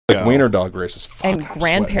Wiener dog races. Fuck, and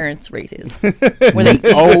grandparents' races where they eat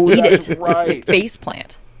it. Right. Face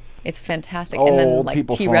plant. It's fantastic. And then old like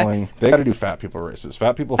people T-Rex. falling. They got to do fat people races.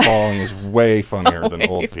 Fat people falling is way funnier than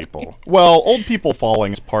old people. Well, old people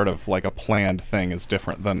falling is part of like a planned thing is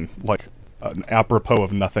different than like an apropos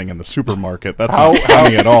of nothing in the supermarket. That's not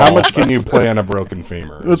funny at all. How much can you play on a broken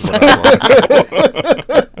femur?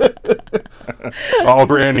 Oh,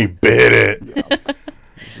 Granny bit it.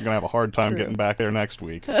 You're going to have a hard time getting back there next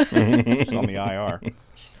week. She's on the IR.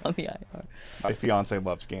 She's on the IR. My fiance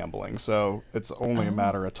loves gambling, so it's only a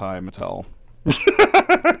matter of time until...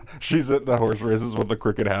 She's at the horse races with the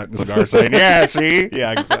cricket hat and cigar saying, yeah, see?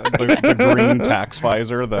 Yeah, exactly. The green tax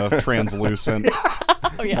visor, the translucent.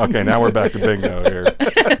 Oh, yeah. Okay, now we're back to bingo here.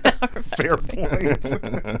 Fair point.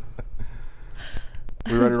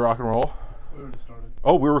 We ready to rock and roll? We already started.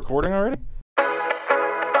 Oh, we're recording already?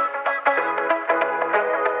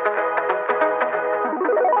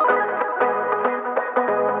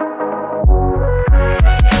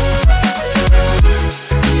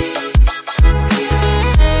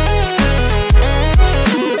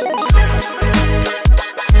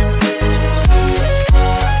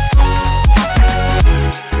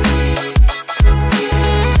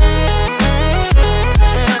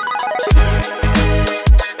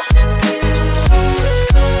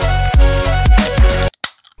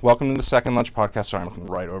 Welcome to the Second Lunch Podcast. Sorry, I'm looking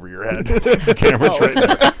right over your head. The camera's right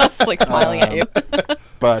there. I was like smiling at you.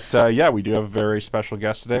 But yeah, we do have a very special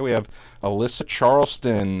guest today. We have Alyssa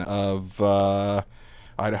Charlston of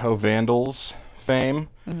Idaho Vandals fame.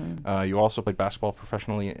 Mm-hmm. You also played basketball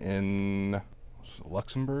professionally in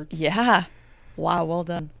Luxembourg? Yeah. Wow, well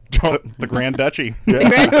done. The Grand Duchy.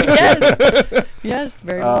 Yes. Yes,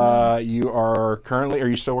 very well. You are currently, are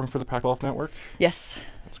you still working for the Pac-12 Network? Yes.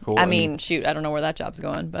 That's cool. I mean, shoot, I don't know where that job's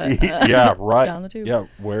going, but yeah, right. down the tube. Yeah,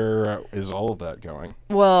 where is all of that going?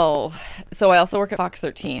 Well, so I also work at Fox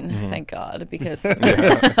 13, thank God, because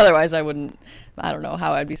otherwise I wouldn't, I don't know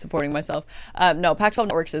how I'd be supporting myself. No, Pac-12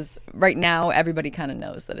 Networks is, right now, everybody kind of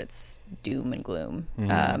knows that it's doom and gloom.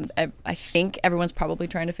 I think everyone's probably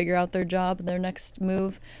trying to figure out their job, their next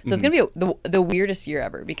move. So it's going to be the weirdest year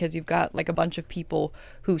ever, because you've got like a bunch of people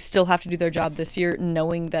who still have to do their job this year,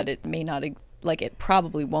 knowing that it may not like it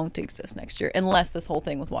probably won't exist next year unless this whole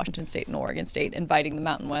thing with Washington State and Oregon State inviting the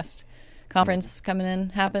Mountain West Conference coming in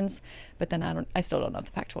happens. But then I still don't know if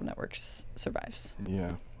the Pac-12 Networks survives.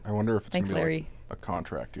 Yeah. I wonder if it's going to be Larry. like a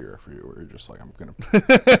contract year for you where you're just like, I'm going to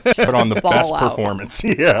put on the best performance.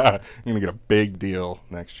 Yeah. I'm going to get a big deal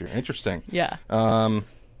next year. Interesting. Yeah.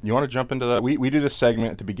 You want to jump into that? We do this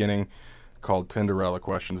segment at the beginning called Tinderella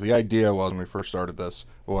questions. The idea was, when we first started this,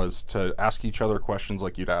 was to ask each other questions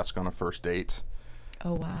like you'd ask on a first date.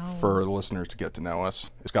 Oh, wow. For the listeners to get to know us.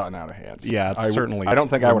 It's gotten out of hand. Yeah, it's certainly. I don't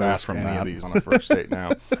think I would ask from any that. of these on a first date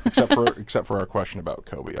now, except for our question about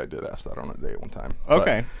Kolpy. I did ask that on a date one time.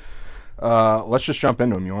 Okay. But, let's just jump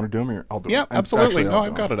into them. You want to do them? Or I'll do them. Yeah, absolutely. Actually, No,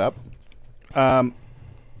 I've got it up. All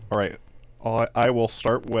right. I will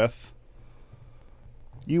start with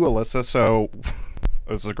you, Alyssa. So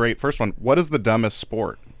this is a great first one. What is the dumbest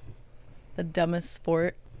sport? The dumbest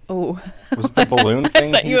sport? Oh. Was the balloon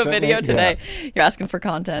thing? I sent you a video today. Yeah. You're asking for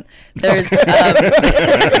content. There's,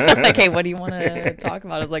 like, hey, what do you want to talk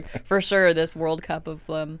about? I was like, for sure, this World Cup of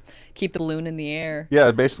keep the balloon in the air.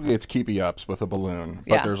 Yeah, basically it's keepy-ups with a balloon,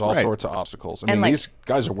 but there's all sorts of obstacles. I mean, like, these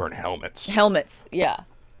guys are wearing helmets. Helmets, yeah.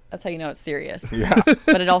 That's how you know it's serious. Yeah.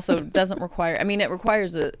 But it also doesn't require, I mean, it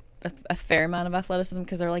requires a fair amount of athleticism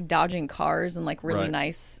because they're like dodging cars and like really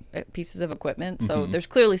nice pieces of equipment. So there's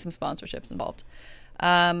clearly some sponsorships involved.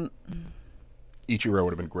 Ichiro would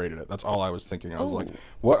have been great at it. That's all I was thinking. I was like,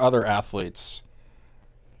 what other athletes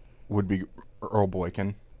would be Earl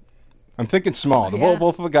Boykin? I'm thinking small.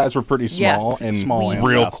 Both of the guys were pretty small and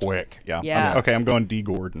real fast. Quick. Yeah. Okay, I'm going D.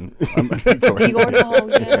 Gordon. D. Gordon, oh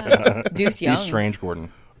yeah. Deuce Young. D. Strange Gordon.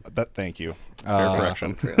 Thank you. Fair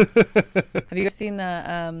correction. True. Have you guys seen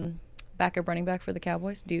the backup running back for the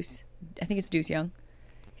Cowboys? Deuce. I think it's Deuce Young.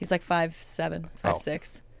 He's like 5'7",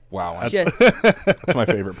 5'6". Wow. That's my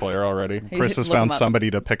favorite player already. Chris has found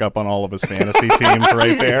somebody to pick up on all of his fantasy teams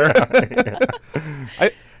right there.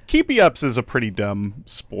 Keepy-ups is a pretty dumb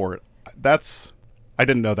sport. I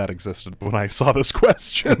didn't know that existed when I saw this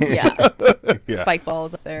question. Yeah. Spike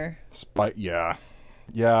balls up there. Yeah.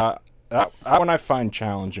 That one I find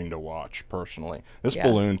challenging to watch, personally. This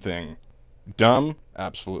balloon thing, dumb,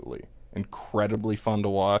 absolutely. Incredibly fun to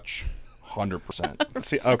watch, 100%.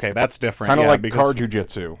 See, okay, that's different. Kind of like car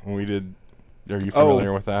jujitsu. When we did, are you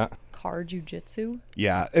familiar with that? Car jujitsu?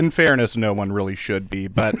 Yeah. In fairness, no one really should be,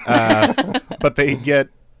 but but they get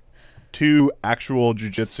two actual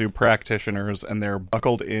jiu-jitsu practitioners, and they're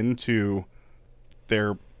buckled into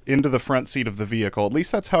the front seat of the vehicle. At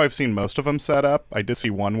least that's how I've seen most of them set up. I did see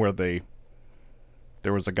one where there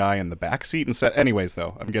was a guy in the back seat and set. Anyways,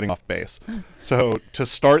 though, I'm getting off base. So to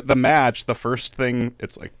start the match, the first thing,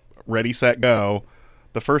 it's like ready, set, go.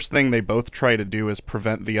 The first thing they both try to do is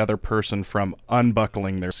prevent the other person from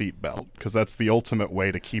unbuckling their seatbelt, because that's the ultimate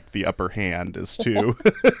way to keep the upper hand is to.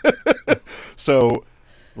 So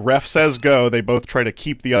ref says go, they both try to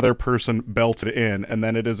keep the other person belted in, and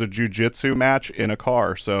then it is a jiu-jitsu match in a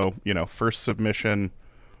car. So, first submission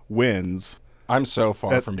wins. I'm so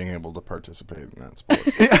far from being able to participate in that sport.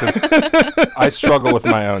 I struggle with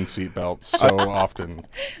my own seatbelt so often.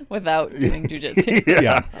 Without doing jujitsu.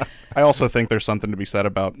 Yeah. I also think there's something to be said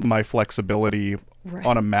about my flexibility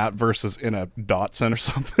on a mat versus in a Datsun or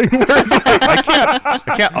something. Where it's like, I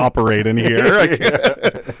can't operate in here.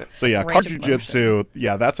 So yeah, car jiu-jitsu,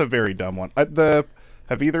 that's a very dumb one.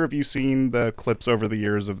 Have either of you seen the clips over the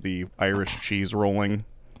years of the Irish cheese rolling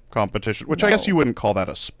competition? Which I guess you wouldn't call that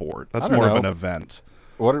a sport. That's more of an event.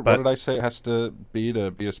 What did I say it has to be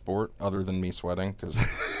a sport other than me sweating? Because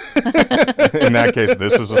in that case,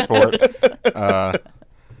 this is a sport.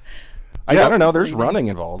 I don't know. There's running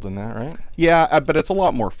involved in that, right? Yeah, but it's a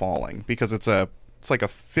lot more falling because it's like a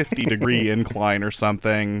 50-degree incline or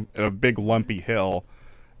something, and a big lumpy hill,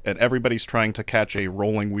 and everybody's trying to catch a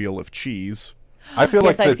rolling wheel of cheese. I feel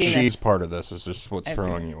like the cheese part of this is just what's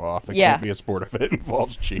throwing you off. It can't be a sport if it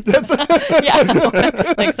involves cheese.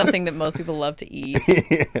 Like something that most people love to eat.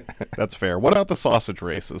 That's fair. What about the sausage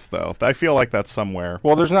races, though? I feel like that's somewhere.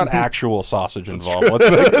 Well, there's not actual sausage involved.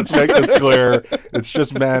 Let's make this clear. It's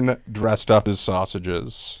just men dressed up as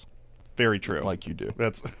sausages. Very true. Like you do.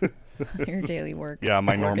 That's your daily work. Yeah,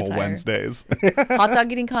 my normal attire. Wednesdays. Hot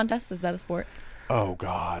dog eating contest, is that a sport? Oh,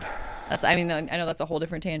 God. I know that's a whole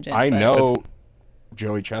different tangent. I know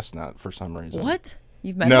Joey Chestnut for some reason. What?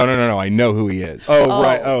 You've met him? No. I know who he is. Oh,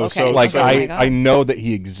 right. Oh, okay. so like I know that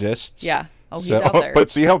he exists. Yeah. Oh, he's out there. But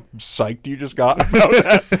see how psyched you just got about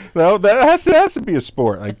that? No, that has to be a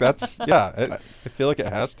sport. Like that's I feel like it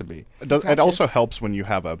has to be. It also helps when you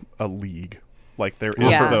have a league. Like there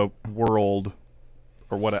is the world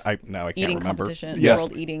or what I can't eating remember. Competition. Yes.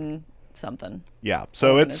 World eating something. Yeah.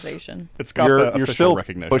 So it's got the official you're still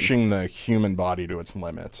recognition. Pushing the human body to its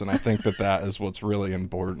limits, and I think that is what's really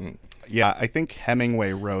important. Yeah, I think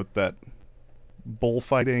Hemingway wrote that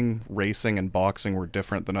bullfighting, racing, and boxing were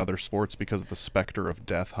different than other sports because the specter of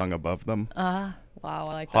death hung above them. Wow, I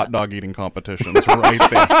like that. Hot dog eating competitions right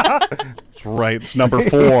there. It's right. It's number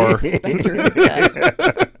 4. Specter of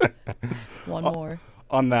death. One more.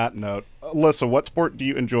 On that note, Alyssa, what sport do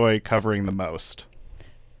you enjoy covering the most?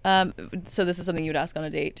 So this is something you'd ask on a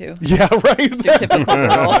date too. Yeah, right. It's your typical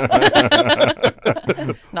girl.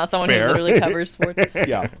 Not someone Fair. who literally covers sports.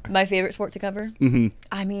 Yeah. My favorite sport to cover? Mm-hmm.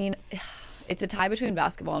 I mean, it's a tie between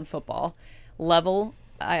basketball and football.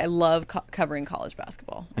 I love covering college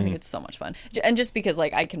basketball. I think it's so much fun. And just because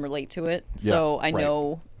I can relate to it. So I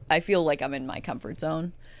know, I feel like I'm in my comfort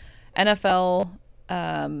zone. NFL,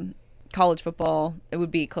 college football, it would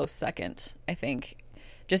be close second, I think.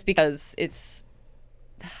 Just because it's...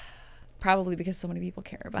 Probably because so many people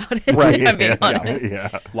care about it. Right. I'm being honest. Yeah.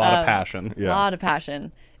 A lot of passion. A lot of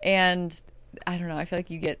passion. And I don't know, I feel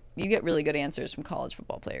like you get really good answers from college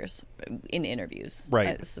football players in interviews.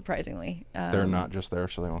 Right. Surprisingly. They're not just there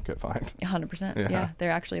so they won't get fined. 100%. Yeah.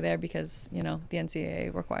 They're actually there because, the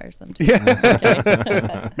NCAA requires them to.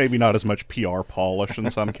 Yeah. Maybe not as much PR polish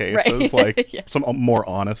in some cases, some more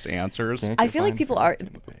honest answers. I feel like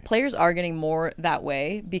players are getting more that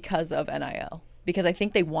way because of NIL. Because I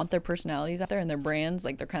think they want their personalities out there and their brands.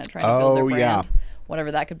 Like, they're kind of trying to build their brand.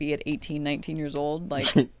 Whatever that could be at 18, 19 years old.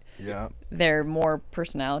 Like, they're more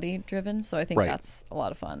personality driven. So I think that's a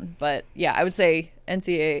lot of fun. But, yeah, I would say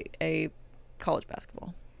NCAA college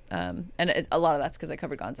basketball. And a lot of that's because I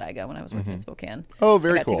covered Gonzaga when I was working in Spokane. Oh,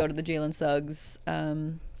 very cool. I got to go to the Jalen Suggs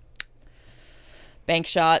bank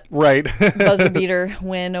shot. Right. Buzzer beater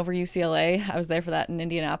win over UCLA. I was there for that in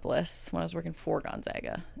Indianapolis when I was working for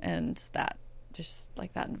Gonzaga. And that... just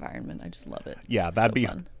like that environment, I just love it. Yeah,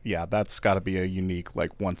 fun. Yeah, that's got to be a unique,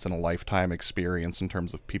 once in a lifetime experience in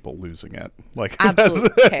terms of people losing it.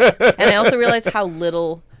 Absolutely chaos. And I also realized how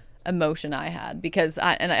little emotion I had because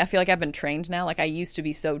I feel like I've been trained now. Like I used to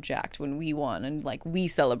be so jacked when we won and we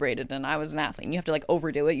celebrated and I was an athlete. And you have to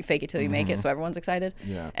overdo it. You fake it till you make it, so everyone's excited.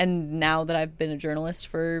 Yeah. And now that I've been a journalist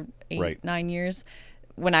for 9 years.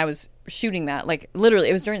 When I was shooting that, literally,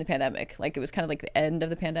 it was during the pandemic. It was kind of the end of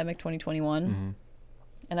the pandemic, 2021.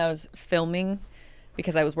 And I was filming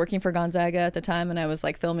because I was working for Gonzaga at the time, and I was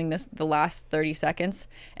like filming the last 30 seconds,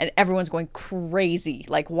 and everyone's going crazy,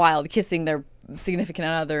 like wild, kissing their significant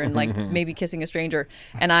other and like maybe kissing a stranger,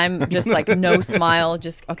 and I'm just like no smile,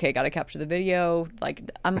 just okay, gotta capture the video. Like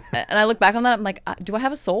and I look back on that, I'm like, do I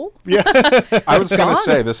have a soul? Yeah. I was gonna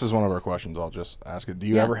say, this is one of our questions. I'll just ask it. Do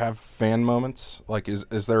you ever have fan moments? Like, has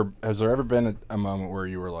there ever been a moment where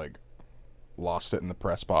you were like lost it in the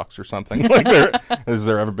press box or something? Like, has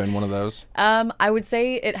there ever been one of those? I would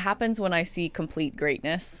say it happens when I see complete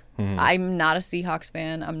greatness. I'm not a Seahawks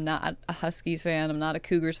fan. I'm not a Huskies fan. I'm not a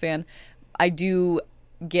Cougars fan. I do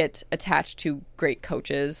get attached to great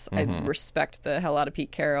coaches. I respect the hell out of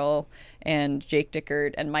Pete Carroll and Jake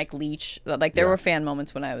Dickert and Mike Leach. Like, there were fan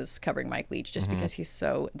moments when I was covering Mike Leach just because he's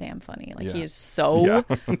so damn funny. Like, he is so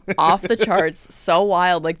off the charts, so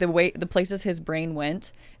wild. Like, the places his brain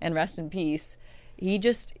went, and rest in peace. He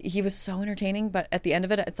was so entertaining, but at the end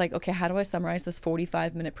of it, it's like, okay, how do I summarize this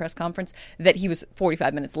 45-minute press conference that he was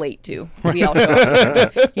 45 minutes late to? We all show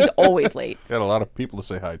up. He's always late. Got a lot of people to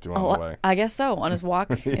say hi to on the way. I guess so, on his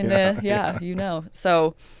walk into,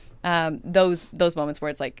 So those moments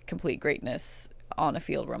where it's like complete greatness on a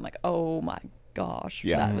field where I'm like, oh my gosh,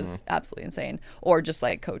 that was absolutely insane. Or just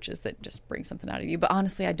like coaches that just bring something out of you. But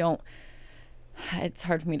honestly, it's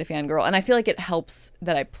hard for me to fangirl, and I feel like it helps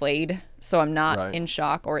that I played, so I'm not in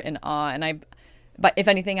shock or in awe, but if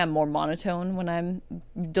anything, I'm more monotone when I'm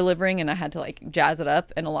delivering, and I had to like jazz it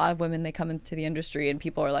up. And a lot of women, they come into the industry and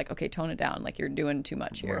people are like, okay, tone it down, like you're doing too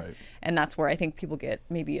much here. And that's where I think people get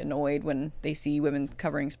maybe annoyed when they see women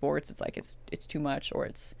covering sports. It's like it's too much, or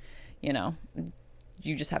it's,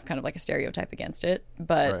 you just have kind of like a stereotype against it.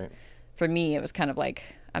 But for me, it was kind of like,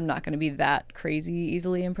 I'm not going to be that crazy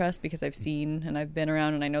easily impressed because I've seen and I've been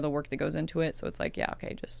around and I know the work that goes into it. So it's like, yeah,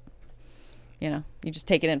 okay, just, you just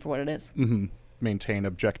take it in for what it is. Maintain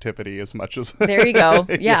objectivity as much as... There you go.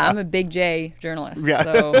 Yeah, I'm a big J journalist,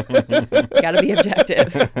 so got to be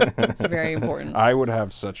objective. It's very important. I would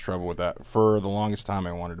have such trouble with that. For the longest time,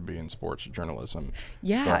 I wanted to be in sports journalism.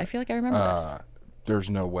 Yeah, I feel like I remember this. There's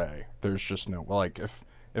no way. There's just no... Like,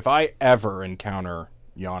 if I ever encounter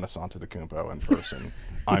Giannis Antetokounmpo in person,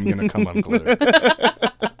 I'm going to come unglued.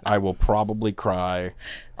 I will probably cry.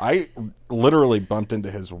 I literally bumped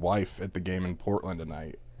into his wife at the game in Portland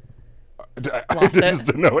tonight. I just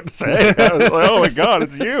didn't know what to say. I was like, oh my God,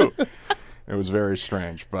 it's you. It was very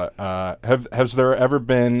strange. But has there ever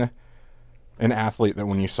been an athlete that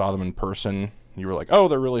when you saw them in person, you were like, oh,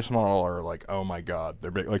 they're really small, or like, oh my God,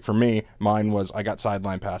 they're big? Like for me, mine was, I got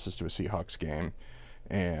sideline passes to a Seahawks game,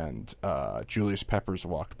 and Julius Peppers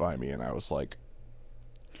walked by me, and I was like,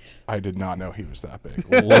 I did not know he was that big.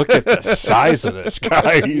 Look at the size of this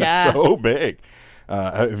guy. He's so big.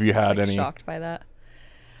 Have you had any... Shocked by that?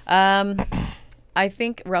 I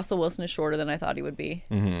think Russell Wilson is shorter than I thought he would be.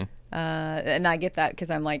 And I get that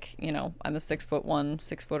because I'm like, I'm a 6'1",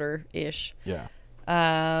 6-footer-ish. Yeah.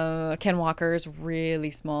 Ken Walker is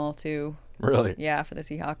really small too. Really? Yeah, for the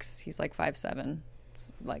Seahawks, he's like 5'7",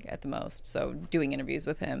 like at the most. So doing interviews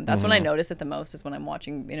with him, that's when I notice it the most, is when I'm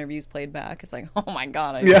watching interviews played back. It's like, oh my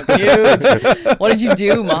God, I look huge. What did you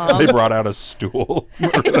do, Mom? They brought out a stool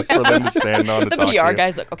for them to stand on to the talk to PR you.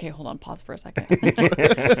 guy's like, okay, hold on, pause for a second.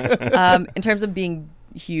 In terms of being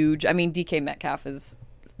huge, I mean, DK Metcalf is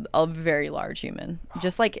a very large human.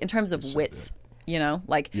 Just like in terms of width, you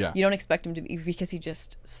don't expect him to be, because he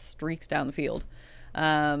just streaks down the field.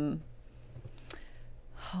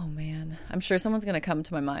 Oh man, I'm sure someone's gonna come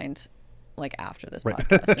to my mind like after this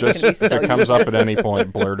podcast. Just if it comes up at any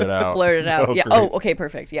point, blurt it out. Blurt it out. Yeah. Oh, okay,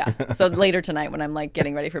 perfect. Yeah. So later tonight, when I'm like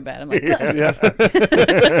getting ready for bed, I'm like, can't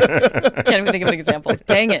even think of an example.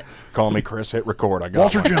 Dang it. Call me Chris. Hit record. I got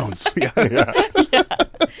Walter one. Jones. Yeah.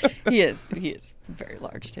 He is very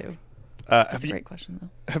large too. That's a great question though.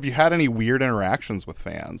 Have you had any weird interactions with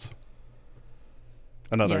fans?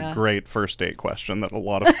 Another great first date question that a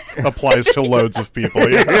lot of applies to loads of people.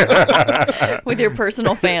 With your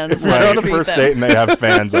personal fans. Right. On a first date and they have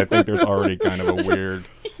fans, I think there's already kind of a weird...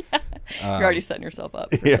 You're already setting yourself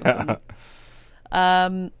up for something.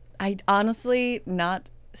 I honestly, not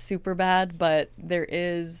super bad, but there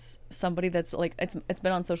is somebody that's like, it's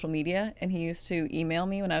been on social media, and he used to email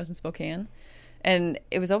me when I was in Spokane, and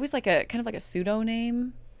it was always like a kind of like a pseudo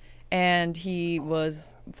name. And he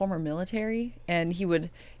was former military, and he was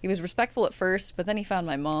respectful at first, but then he found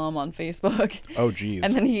my mom on Facebook. Oh, geez.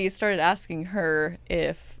 And then he started asking her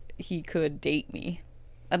if he could date me.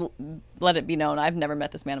 I'd let it be known, I've never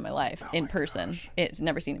met this man in my life in person. It's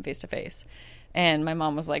never seen him face to face. And my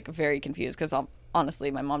mom was like very confused because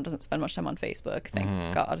honestly, my mom doesn't spend much time on Facebook,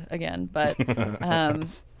 thank God, again. But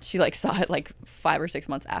she like saw it like 5 or 6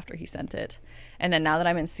 months after he sent it. And then now that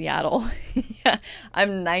I'm in Seattle, yeah,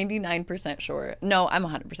 I'm 99% sure. No, I'm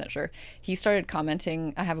 100% sure. He started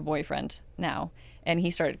commenting. I have a boyfriend now. And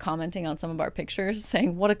he started commenting on some of our pictures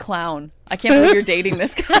saying, "What a clown. I can't believe you're dating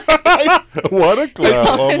this guy." What a clown.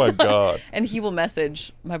 Oh my God. And he will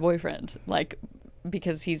message my boyfriend, like,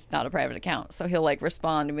 because he's not a private account. So he'll like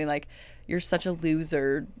respond and be like, "You're such a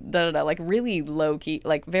loser," da da da, like really low key,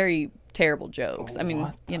 like very terrible jokes. I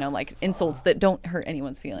mean, you know, like insults that don't hurt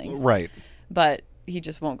anyone's feelings. Right. But he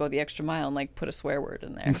just won't go the extra mile and like put a swear word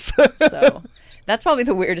in there. So that's probably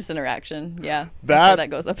the weirdest interaction. Yeah. That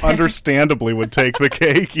goes up there. Understandably would take the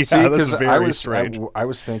cake. Yeah, See, that's very strange. I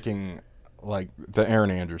was thinking, like, the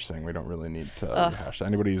Aaron Andrews thing, we don't really need to rehash.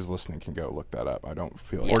 Anybody who's listening can go look that up. I don't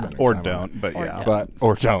feel like spending Or time on don't, it. but Or yeah. don't.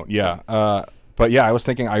 Or don't, yeah. But yeah, I was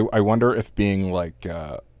thinking, I wonder if being, like,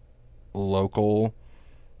 local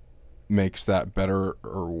makes that better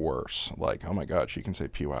or worse. Like, oh my God, she can say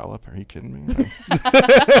Puyallup. Are you kidding me?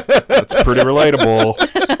 That's pretty relatable.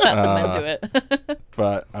 I'm into it.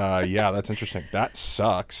 But yeah, that's interesting. That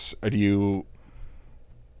sucks. Are you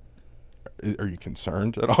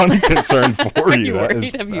concerned at all? I'm concerned for you.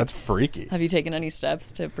 worried? That's freaky. Have you taken any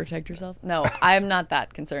steps to protect yourself? No, I'm not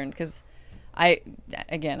that concerned because I,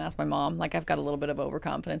 again, asked my mom, like, I've got a little bit of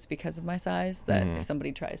overconfidence because of my size that if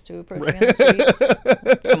somebody tries to approach me on the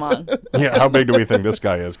streets, come on. Yeah, how big do we think this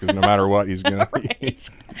guy is? Because no matter what, he's gonna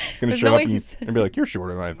There's show no up way and be like, "You're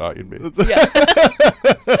shorter than I thought you'd be." Yeah.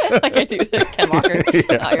 Like I do to Ken Walker.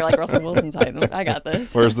 Yeah. Oh, you're like Russell Wilson's height. I got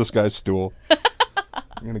this. Where's this guy's stool?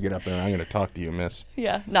 I'm gonna get up there and I'm gonna talk to you, miss.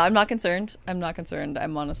 Yeah. No, I'm not concerned. I'm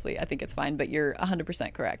honestly, I think it's fine. But you're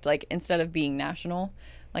 100% correct. Like, instead of being national,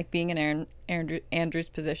 like being in Andrew's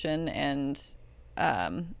position, and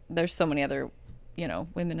there's so many other, you know,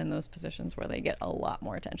 women in those positions where they get a lot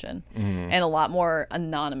more attention and a lot more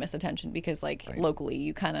anonymous attention because, like, locally,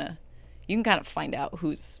 you can kind of find out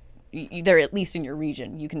who's they're at least in your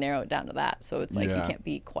region. You can narrow it down to that. So it's like you can't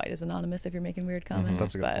be quite as anonymous if you're making weird comments.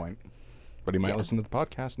 That's a good point. But he might listen to the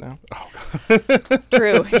podcast now.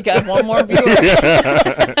 True. He got one more viewer.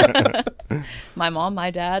 My mom, my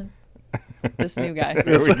dad, this new guy.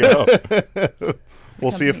 There we go.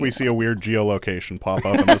 We'll see if we see a weird geolocation pop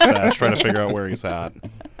up in the stats, trying to figure out where he's at.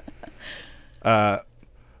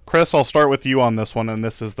 Chris, I'll start with you on this one, and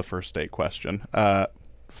this is the first date question.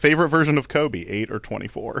 Favorite version of Kolpy, 8 or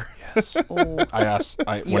 24? Yes. Oh. I ask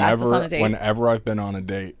You asked us on a date? whenever I've been on a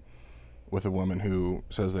date with a woman who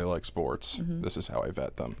says they like sports, this is how I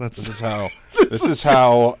vet them. This is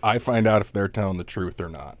how I find out if they're telling the truth or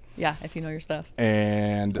not. Yeah, if you know your stuff.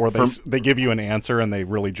 And Or they give you an answer and they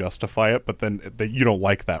really justify it, but then you don't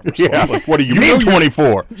like that response. Yeah. Like, what do you mean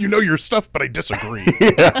 24? You know your stuff, but I disagree.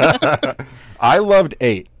 I loved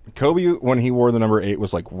 8. Kolpy, when he wore the number 8,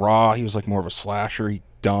 was like raw. He was like more of a slasher. He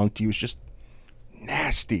dunked. He was just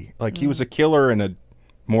nasty. Like he was a killer in a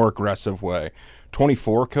more aggressive way.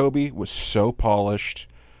 24 Kolpy was so polished,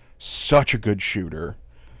 such a good shooter.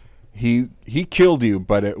 He killed you,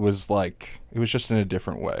 but it was just in a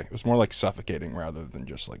different way. It was more like suffocating rather than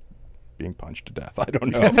just like being punched to death. I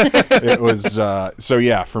don't know. It was so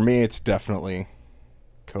yeah, for me it's definitely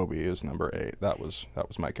Kolpy is number 8. That was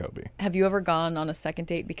my Kolpy. Have you ever gone on a second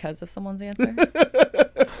date because of someone's answer?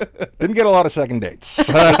 Didn't get a lot of second dates.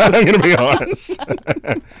 I'm going to be honest.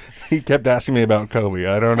 He kept asking me about Kolpy.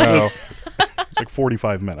 I don't know. It's like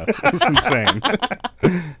 45 minutes. It's insane.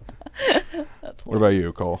 What about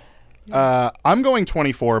you, Cole? I'm going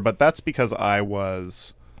 24, but that's because I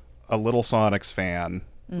was a little Sonics fan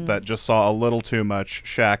that just saw a little too much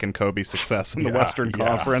Shaq and Kobe success in the Western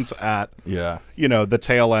Conference at the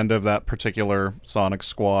tail end of that particular Sonics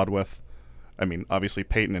squad with, I mean, obviously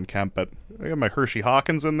Peyton and Kemp, but I got my Hershey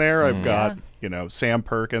Hawkins in there. I've got, Sam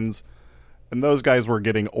Perkins. And those guys were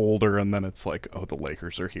getting older, and then it's like, oh, the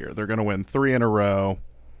Lakers are here. They're going to win 3 in a row.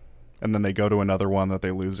 And then they go to another one that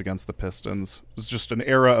they lose against the Pistons. It was just an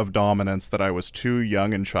era of dominance that I was too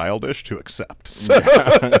young and childish to accept.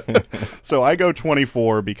 So I go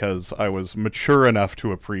 24 because I was mature enough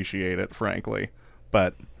to appreciate it, frankly.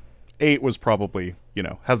 But 8 was probably,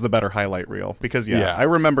 has the better highlight reel. Because, I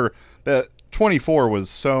remember that 24 was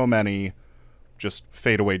so many just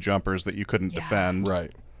fadeaway jumpers that you couldn't defend.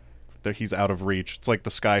 Right. That he's out of reach. It's like the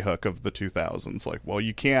skyhook of the 2000s. Like, well,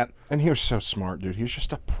 you can't. And he was so smart, dude. He was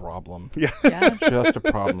just a problem. Yeah. Just a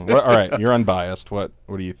problem. All right, you're unbiased. What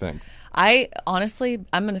do you think? Honestly,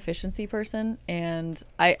 I'm an efficiency person, and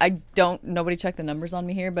I don't, nobody checked the numbers on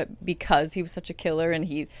me here, but because he was such a killer,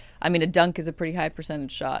 and a dunk is a pretty high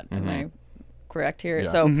percentage shot. Am I correct here. Yeah.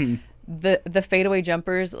 So the fadeaway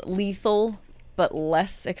jumpers, lethal, but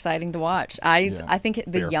less exciting to watch. I think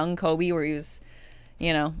the young Kolpy, where he was,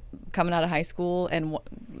 coming out of high school, and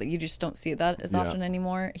you just don't see that as often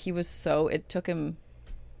anymore. He was it took him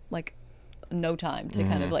like no time to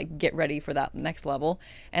kind of like get ready for that next level.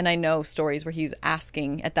 And I know stories where he was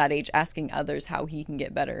asking others how he can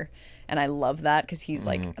get better, and I love that because he's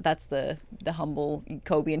like, that's the humble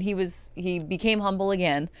Kolpy, and he became humble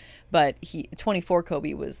again, but 24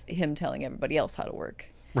 Kolpy was him telling everybody else how to work,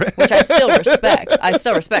 which I still respect.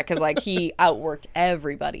 Because like he outworked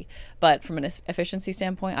everybody, but from an efficiency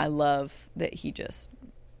standpoint, I love that he just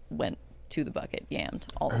went to the bucket, yammed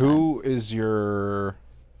all the time.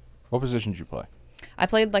 What position did you play? I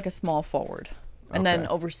played like a small forward, and then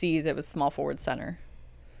overseas it was small forward center.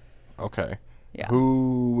 Okay. Yeah.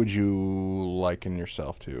 Who would you liken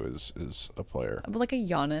yourself to as a player? Like a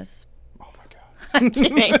Giannis. Oh my God. I'm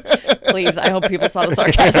kidding. Please, I hope people saw the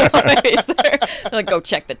sarcasm on my face there. They're like, go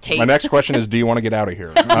check the tape. My next question is, do you want to get out of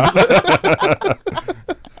here?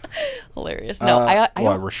 Hilarious. No, I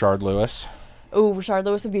Rashard Lewis. Oh, Rashard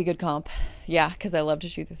Lewis would be a good comp. Yeah, because I love to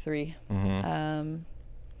shoot the three.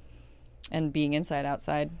 And being inside,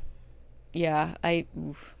 outside. Yeah,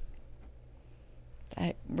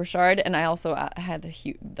 Rashard, and I also had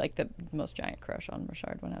the most giant crush on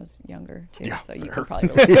Rashard when I was younger too. Yeah, so fair. you can probably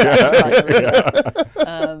relate to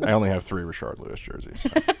that. I only have 3 Rashard Lewis jerseys.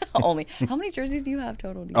 Only. How many jerseys do you have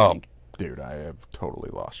total? Do you think? Dude, I have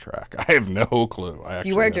totally lost track. I have no clue. Do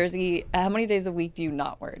you wear a jersey? How many days a week do you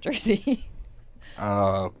not wear a jersey?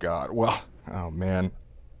 Oh God. Well, oh man,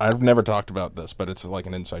 I've never talked about this, but it's like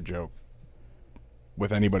an inside joke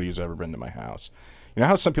with anybody who's ever been to my house. You know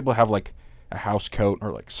how some people have like a house coat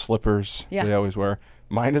or like slippers they always wear?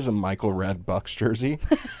 Mine is a Michael Redd Bucks jersey.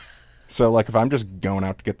 So like if I'm just going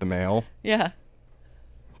out to get the mail,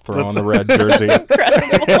 throw on the red jersey.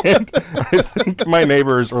 And I think my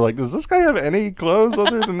neighbors were like, does this guy have any clothes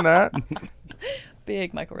other than that?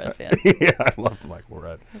 Big Michael Redd fan. Yeah, I loved Michael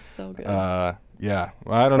Redd. That's so good. Yeah,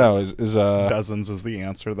 well, I don't know. Is dozens is the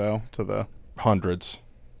answer though to the hundreds.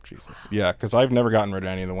 Jesus. Yeah, because I've never gotten rid of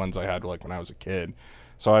any of the ones I had like when I was a kid.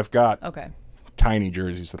 So I've got tiny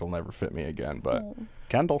jerseys that'll never fit me again. But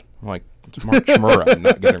Kendall, I'm like, it's Mark Chmura. I'm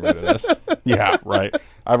not getting rid of this. Yeah, right.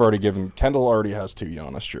 I've already Kendall already has 2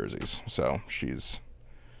 Giannis jerseys, so she's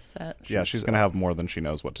set. She's gonna have more than she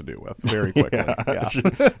knows what to do with very quickly.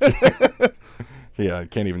 Yeah, I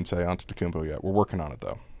can't even say Antetokounmpo yet. We're working on it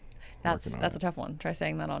though. That's a tough one. Try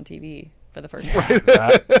saying that on TV for the first time.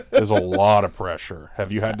 That is a lot of pressure.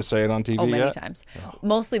 Have you had to say it on TV yet? Many times. Oh.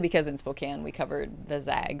 Mostly because in Spokane we covered the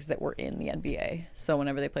Zags that were in the NBA. So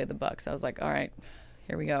whenever they played the Bucks, I was like, all right,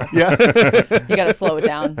 here we go. Yeah. You got to slow it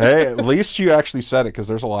down. Hey, at least you actually said it, because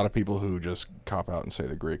there's a lot of people who just cop out and say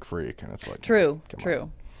the Greek freak, and it's like, True.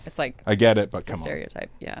 On. It's like, I get it, but it's come a stereotype.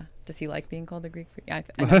 on. Yeah. Does he like being called the Greek freak? I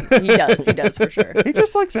know. He does for sure. He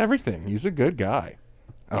just likes everything. He's a good guy.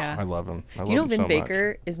 Oh, yeah. I love him. Do you know Vin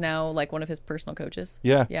Baker is now like one of his personal coaches?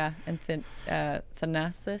 Yeah. Yeah. And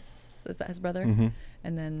Thanasis, is that his brother?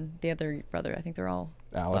 And then the other brother, I think they're all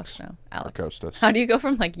Alex Bucks now. Alex. Costas. How do you go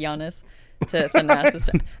from like Giannis to Thanasis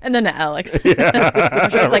and then to Alex? I'm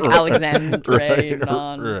sure it's like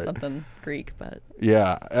Alexandre something Greek, but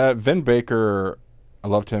yeah. Vin Baker, I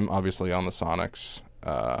loved him obviously on the Sonics,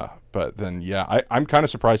 but then I'm kind of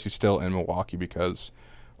surprised he's still in Milwaukee, because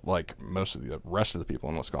like most of the rest of the people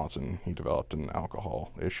in Wisconsin, he developed an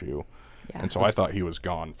alcohol issue. Yeah, and so I thought he was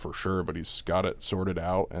gone for sure, but he's got it sorted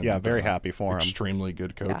out. And, very happy for him. Extremely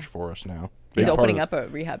good coach for us now. He's opening up a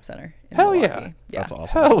rehab center in Hell Milwaukee. Yeah. That's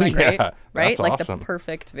awesome. Hell Right? Yeah. Right? That's like awesome. the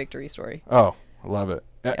perfect victory story. Oh, I love it.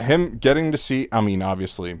 Him getting to see, I mean,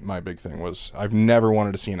 obviously, my big thing was I've never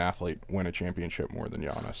wanted to see an athlete win a championship more than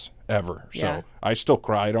Giannis, ever. Yeah. So I still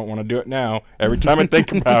cry. I don't want to do it now. Every time I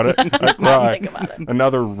think about it, I cry. Think about it.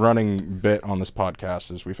 Another running bit on this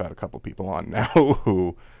podcast is we've had a couple people on now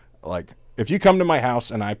who, like, if you come to my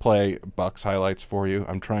house and I play Bucks highlights for you,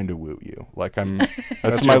 I'm trying to woo you. Like,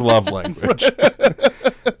 that's my love language.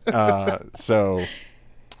 So,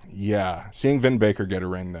 yeah. Seeing Vin Baker get a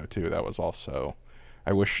ring, though, too, that was also...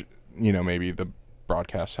 I wish, maybe the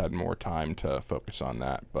broadcast had more time to focus on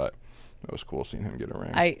that, but it was cool seeing him get a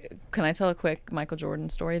ring. Can I tell a quick Michael Jordan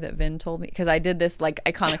story that Vin told me? Because I did this, like,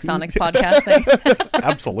 Iconic Sonics podcast thing.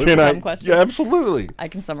 Absolutely. Yeah, absolutely. I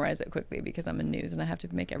can summarize it quickly because I'm in news and I have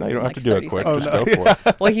to make everything you don't have like to do 30 it quick. seconds. Just go for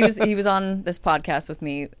it. Well, he was on this podcast with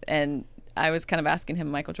me, and I was kind of asking him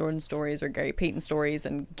Michael Jordan stories or Gary Payton stories,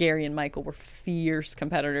 and Gary and Michael were fierce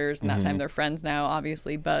competitors, and that time they're friends now,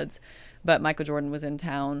 obviously buds. But Michael Jordan was in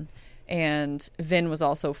town, and Vin was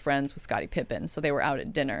also friends with Scottie Pippen, so they were out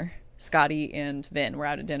at dinner. Scotty and Vin were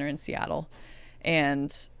out at dinner in Seattle,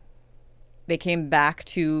 and they came back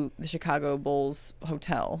to the Chicago Bulls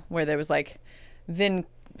hotel where there was like, Vin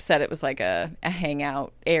said it was like a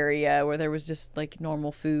hangout area where there was just like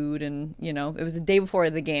normal food, and you know, it was the day before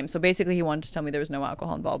the game, so basically he wanted to tell me there was no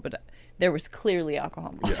alcohol involved, but there was clearly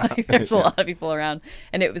alcohol involved. Yeah. Like, there's a lot of people around,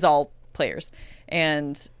 and it was all players.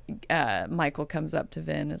 And Michael comes up to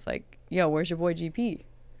Vin and is like, yo, where's your boy GP?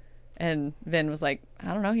 And Vin was like,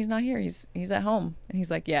 I don't know, he's not here, he's at home. And he's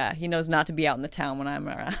like, yeah, he knows not to be out in the town when I'm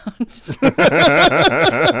around. He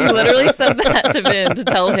literally said that to Vin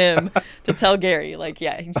to tell Gary, like,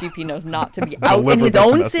 yeah, GP knows not to be out in his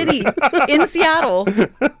own city in Seattle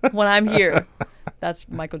when I'm here. That's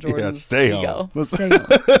Michael Jordan's stay ego. home. Stay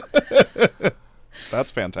home.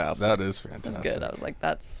 That's fantastic. That is fantastic. That's good. I was like,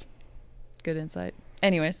 that's good insight.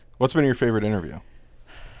 Anyways. What's been your favorite interview?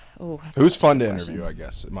 Oh, Who's fun to interview, I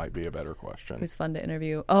guess it might be a better question. Who's fun to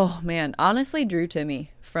interview? Oh, man. Honestly, Drew Timme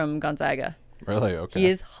from Gonzaga. Really? Okay. He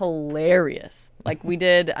is hilarious. Like, we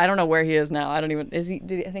did, I don't know where he is now. I don't even, I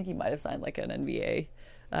think he might have signed like an NBA,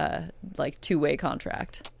 like 2-way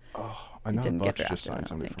contract. Oh, I know didn't get Bucks just drafted, I signed don't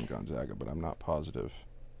somebody think. from Gonzaga, but I'm not positive.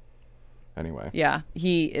 Anyway. Yeah,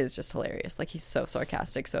 he is just hilarious. Like, he's so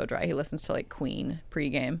sarcastic, so dry. He listens to like Queen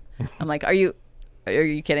pregame. I'm like, are you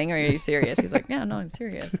kidding or are you serious? He's like, yeah, no, I'm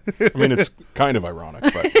serious. I mean, it's kind of ironic,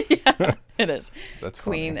 but Yeah, it is. That's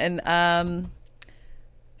Queen. funny. And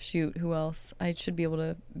shoot, who else? I should be able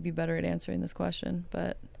to be better at answering this question,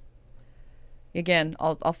 but again,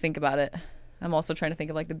 I'll think about it. I'm also trying to think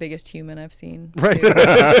of like the biggest human I've seen. Right.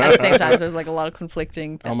 At the same time, so there's like a lot of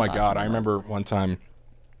conflicting. Oh my thoughts God. in I my remember one time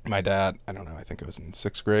my dad, I don't know, I think it was in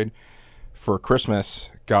 6th grade, for Christmas,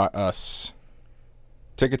 got us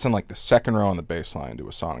tickets in like the second row on the baseline to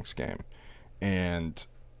a Sonics game. And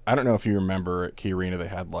I don't know if you remember at Key Arena, they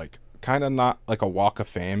had like kind of not like a walk of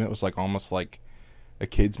fame. It was like almost like a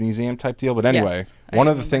kids museum type deal. But anyway, Yes, one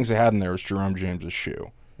of the things they had in there was Jerome James's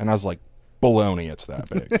shoe. And I was like, baloney, it's that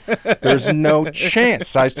big. There's no chance.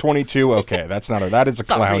 Size 22, okay, that is a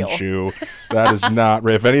not clown real. shoe. That is not,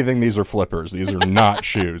 if anything, these are flippers. These are not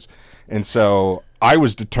shoes. And so I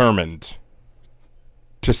was determined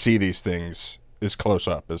to see these things as close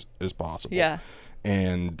up as possible. Yeah.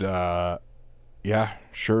 And, yeah,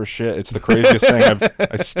 sure as shit. It's the craziest thing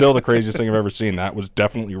it's still the craziest thing I've ever seen. That was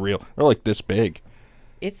definitely real. They're like this big.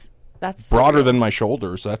 That's Broader surreal. than my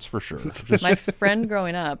shoulders, that's for sure. Just, My friend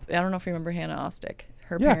growing up, I don't know if you remember Hannah Ostick.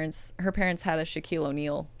 Her Yeah. parents had a Shaquille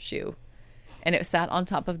O'Neal shoe, and it sat on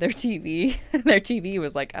top of their TV. Their TV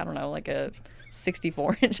was like, I don't know, like a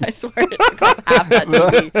 64-inch. I swear it took up half that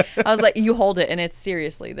TV. I was like, you hold it, and it's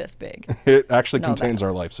seriously this big. it actually No, contains that-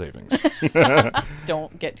 our life savings.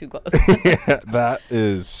 Don't get too close. Yeah, that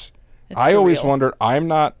is. It's I always surreal. wondered. I'm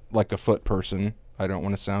not like a foot person. I don't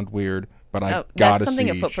want to sound weird, but I Oh, gotta that's something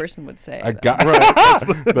see. a foot person would say. I though. got.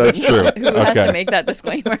 That's true. Who has to make that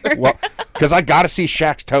disclaimer? Well, because I gotta see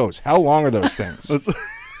Shaq's toes. How long are those things?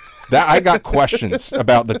 That I got questions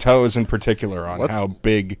about the toes in particular on how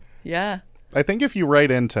big. Yeah. I think if you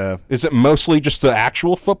write into Is it mostly just the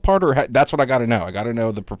actual foot part, or that's what I got to know? I got to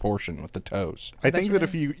know the proportion with the toes. I bet think you that do.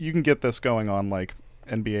 if you can get this going on like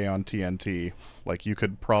NBA on TNT, like you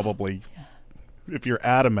could probably, if you're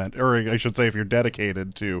adamant, or I should say if you're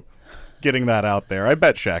dedicated to getting that out there, I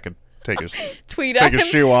bet Shaq could take his Tweet take at his him.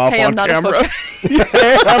 shoe off Hey, on I'm not camera. A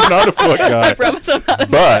foot. I'm not a foot I guy, promise I'm not a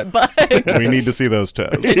but foot. We need to see those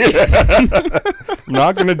toes. I'm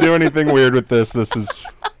not going to do anything weird with this. This is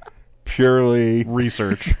purely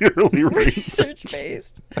Research. Research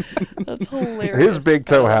based. That's hilarious. His big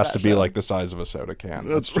toe I love has that to be show. like the size of a soda can.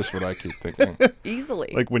 That's just what I keep thinking.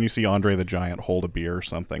 Easily. Like when you see Andre the Giant hold a beer or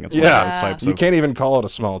something. It's one Yeah. of those types You of can't even call it a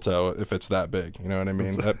small toe if it's that big. You know what I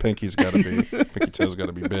mean? That pinky toe's got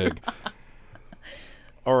to be big.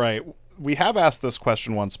 All right. We have asked this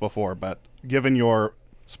question once before, but given your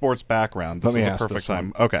sports background, this Let me is a ask perfect this one.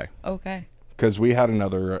 time. Okay. Okay. Because we had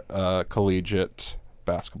another collegiate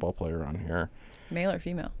basketball player on here, Male or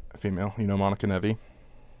female? a female. You know Monica Nevi?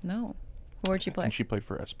 No. Where'd she play? And she played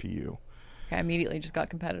for SPU. Okay, I immediately just got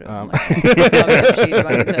competitive. I'm like, okay, do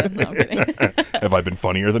I need to? No, I'm kidding. Have I been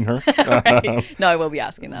funnier than her? Right. No, I will be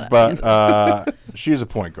asking that. But she's a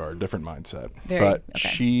point guard, different mindset. Okay.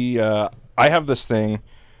 She, I have this thing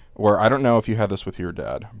where I don't know if you had this with your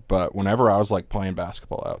dad, but whenever I was like playing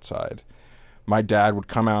basketball outside, my dad would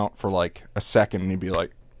come out for like a second and he'd be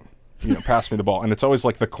like, you know, pass me the ball. And it's always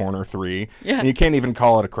like the corner three. Yeah. And you can't even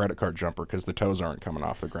call it a credit card jumper because the toes aren't coming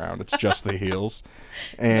off the ground. It's just the heels.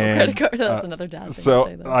 And credit card. That's another dad thing so to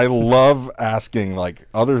say, though. I love asking, like,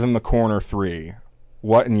 other than the corner three,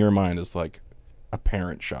 what in your mind is like a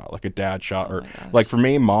parent shot, like a dad shot, or my gosh. like for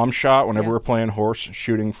me, mom shot whenever Yeah. we're playing horse,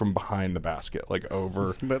 shooting from behind the basket, like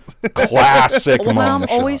over. Classic Well, mom mom shot.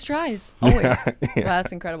 always tries. Always. Wow,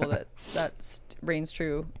 that's incredible that reigns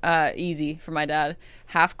true. Easy for my dad.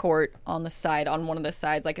 Half court on the side, on one of the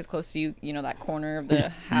sides, like as close to you know, that corner of the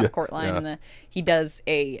half court line. yeah. And he does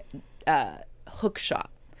a hook shot.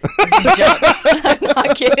 He jumps. I'm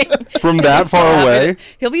not kidding. From He'll that be so far happy.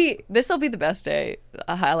 away? This will be the best day,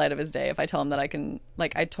 a highlight of his day, if I tell him that I can,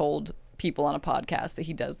 like, I told people on a podcast that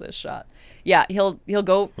he does this shot. Yeah, he'll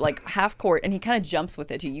go like half court and he kind of jumps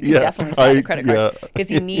with it too. You can definitely slide a credit card because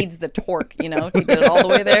he needs the torque, you know, to get it all the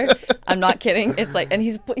way there. I'm not kidding. It's like, and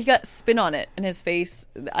he got spin on it, and his face.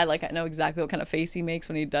 I know exactly what kind of face he makes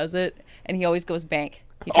when he does it, and he always goes bank.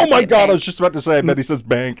 Oh my God! I was just about to say. I bet he says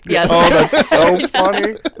bank. Yes. Oh, that's so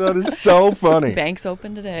funny. That is so funny. Bank's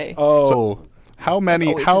open today. Oh. How many?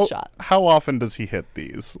 always his shot. How often does he hit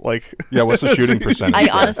these? Like, Yeah, what's the shooting percentage? I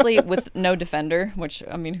honestly, with no defender, which,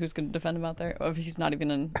 I mean, who's going to defend him out there? If he's not even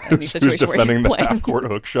in any Who's situation where he's defending the playing. half-court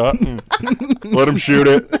hook shot? Let him shoot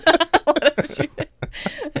it. Let him shoot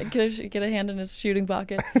it. Get a hand in his shooting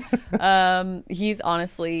pocket. He's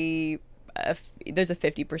honestly, there's a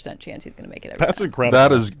 50% chance he's going to make it every that's time. incredible.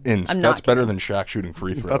 That is I'm not that's better than Shaq shooting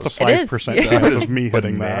free throws. That's a It is, 5% yeah. chance of me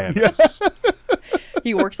hitting that. Bananas.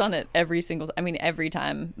 He works on it every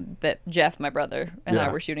time that Jeff, my brother, and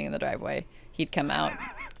I were shooting in the driveway, he'd come out,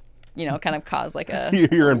 you know, kind of cause like a...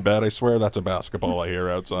 You're in bed. I swear that's a basketball I hear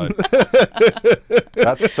outside.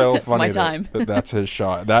 That's so That's funny. my time. That's his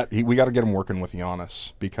shot. We got to get him working with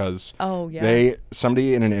Giannis because Oh, yeah.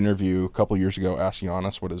 somebody in an interview a couple years ago asked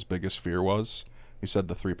Giannis what his biggest fear was. He said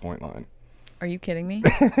the 3-point line. Are you kidding me?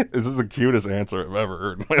 This is the cutest answer I've ever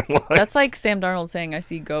heard in my life. That's like Sam Darnold saying, "I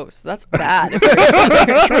see ghosts." That's bad.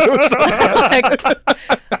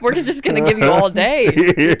 Like, we're just going to give you all day.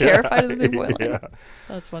 You're terrified of the 3-point line. Yeah.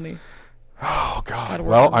 That's funny. Oh God! Gotta work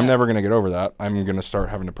Well, on I'm that. never gonna get over that. I'm gonna start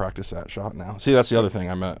having to practice that shot now. See, that's the other thing.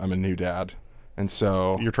 I'm a new dad, and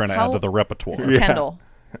so You're trying to How- add to the repertoire. This is Kendall.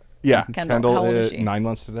 yeah, Kendall, how old is she? 9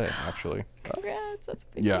 months today, actually. Congrats. That's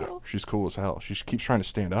a big Yeah, deal. she's cool as hell. She keeps trying to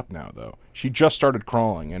stand up now, though. She just started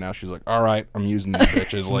crawling, and now she's like, "All right, I'm using these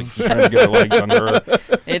bitches." Like she's trying to get her legs under her.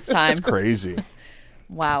 It's time. It's crazy.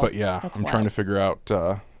 Wow. But yeah, That's I'm wild. trying to figure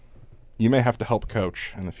out. You may have to help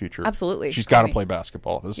coach in the future. Absolutely. She's got to Right. play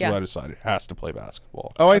basketball. This Yeah. is what I decided. Has to play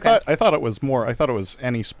basketball. Oh, I Okay. thought it was more. I thought it was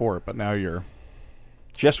any sport, but now you're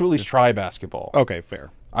She has to at least try basketball. okay.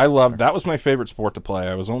 Fair. I loved that was my favorite sport to play.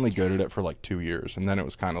 I was only good at it for like 2 years, and then it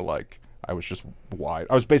was kind of like I was just wide.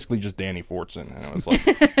 I was basically just Danny Fortson, and I was like,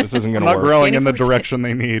 "This isn't gonna Not work." growing Danny in the Forsythe. direction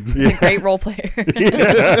they need. He's a great role player.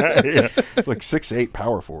 Yeah. It's like 6'8"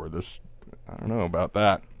 power forward. I don't know about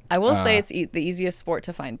that. I will say it's the easiest sport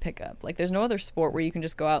to find pickup. Like, there's no other sport where you can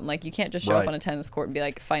just go out and, like, you can't just show Right. up on a tennis court and be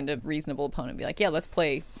like, find a reasonable opponent and be like, yeah, let's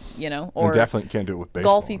play, you know? You Or definitely can't do it with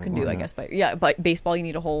baseball. golf you can do, anymore, I guess. But baseball, you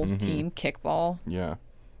need a whole team. Kickball, Yeah.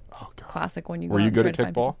 Oh god. classic one. You go Were out you and good try at to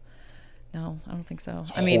find kickball? people. No, I don't think so.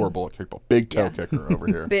 Horrible at kickball. Big toe Yeah. kicker over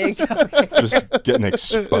here. Big Just getting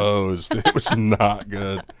exposed. It was not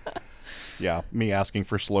good. Yeah, me asking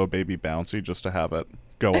for slow baby bouncy just to have it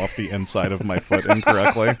go off the inside of my foot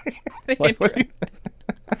incorrectly. Like, what do you-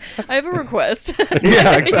 I have a request.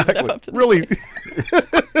 yeah, You step exactly. up to the- Really,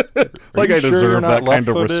 like Are I you sure deserve you're not that kind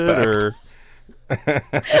of left-footed, respect.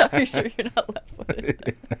 or- Are you sure you're not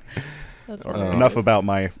left-footed? That's hilarious. Enough about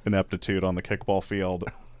my ineptitude on the kickball field.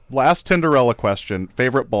 Last Tinderella question: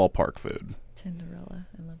 favorite ballpark food? Tinderella.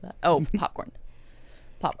 I love that. Oh, popcorn.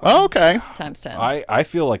 Popcorn. Oh, okay. Times 10. I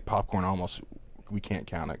feel like popcorn almost we can't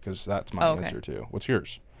count it because that's my Oh, okay. answer too. What's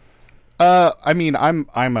yours? I mean, I'm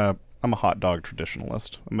a hot dog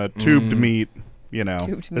traditionalist. I'm a tubed meat. You know,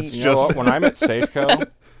 Tubed meat. it's You know just what? When I'm at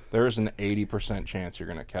Safeco, there's an 80% chance you're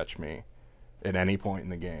going to catch me at any point in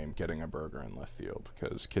the game getting a burger in left field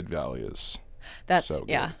because Kid Valley is That's, so good.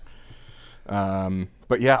 yeah.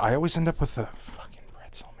 But yeah, I always end up with the fucking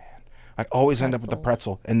pretzel, man. I always end up with the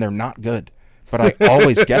Pretzels. pretzel, and they're not good. But I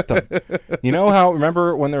always get them. You know how,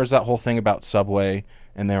 remember when there was that whole thing about Subway,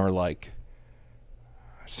 and they were like,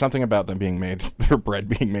 something about them being made, their bread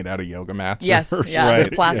being made out of yoga mats? Yes. or Yeah.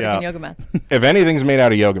 Right, Plastic yeah. and yoga mats. If anything's made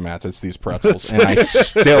out of yoga mats, it's these pretzels. And I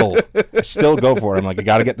still go for it. I'm like, I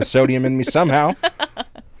got to get the sodium in me somehow.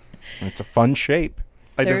 And it's a fun shape.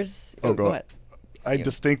 There's. go Go ahead. I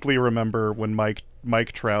distinctly remember when Mike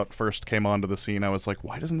Trout first came onto the scene. I was like,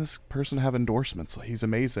 why doesn't this person have endorsements? He's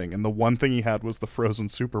amazing. And the one thing he had was the frozen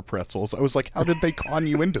super pretzels. I was like, how did they con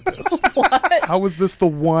you into this? What? How was this the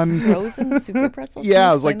one? Frozen super pretzels? Can Yeah,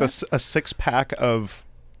 you it was like explain a 6-pack of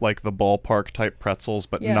like the ballpark type pretzels,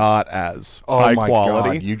 but Yeah. not as Oh high my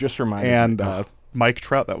quality. God. You just reminded And me. Mike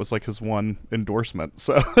Trout, that was like his one endorsement.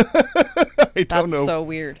 So I don't know. That's so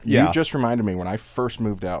weird. Yeah. You just reminded me when I first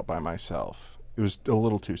moved out by myself, it was a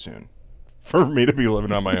little too soon for me to be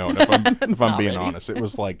living on my own, if I'm being honest. It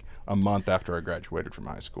was like a month after I graduated from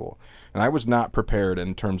high school. And I was not prepared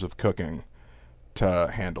in terms of cooking to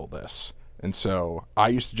handle this. And so I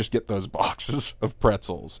used to just get those boxes of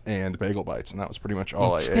pretzels and bagel bites, and that was pretty much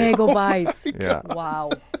all I ate. Bagel bites. Yeah. Wow.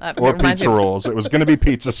 Or pizza rolls. It was going to be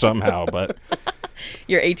pizza somehow, but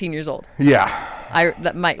You're 18 years old. yeah.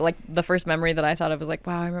 The first memory that I thought of was like,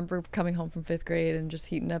 wow, I remember coming home from 5th grade and just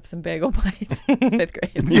heating up some bagel bites. 5th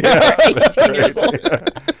grade. Yeah. 18 years old.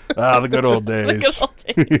 Ah, the good old days. The good old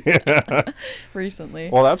days. Yeah. Recently.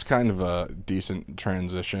 Well, that's kind of a decent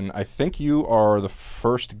transition. I think you are the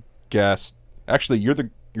first guest. Actually, you're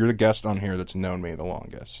the guest on here that's known me the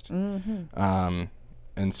longest. Mm-hmm.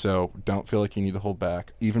 And so don't feel like you need to hold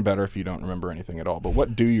back. Even better if you don't remember anything at all. But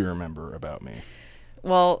what do you remember about me?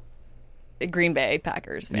 Well, Green Bay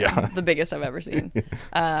Packers fan. Yeah. The biggest I've ever seen.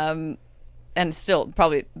 And still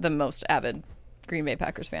probably the most avid Green Bay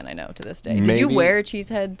Packers fan I know to this day. Did you wear a cheese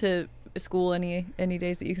head to school any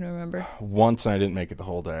days that you can remember? Once I didn't make it the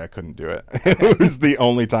whole day. I couldn't do it. It was the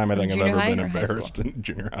only time I think I've ever been embarrassed in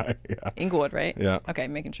junior high. Yeah. Inglewood, right? Yeah. Okay,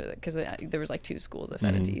 making sure that because there was like 2 schools that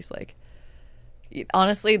fed into Eastlake.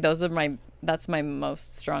 Honestly, that's my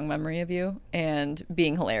most strong memory of you and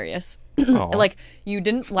being hilarious. Like you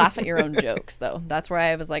didn't laugh at your own jokes though. That's where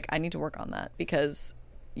I was like, I need to work on that because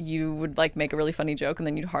you would like make a really funny joke and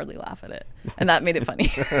then you'd hardly laugh at it, and that made it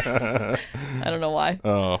funny. I don't know why.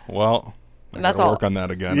 Oh well, and that's all. all. Work on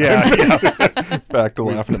that again. Yeah. Back to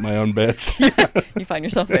laughing at my own bits. You find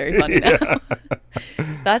yourself very funny now.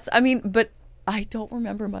 But I don't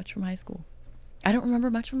remember much from high school. I don't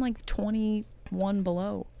remember much from like 21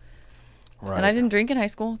 below. Right. And I didn't drink in high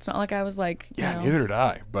school. It's not like I was like, Yeah, you know. neither did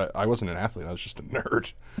I. But I wasn't an athlete. I was just a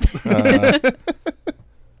nerd.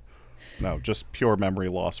 No, just pure memory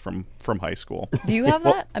loss from high school. Do you have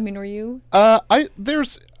that? I mean, were you? I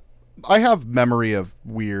have memory of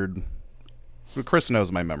weird. Chris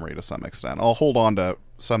knows my memory to some extent. I'll hold on to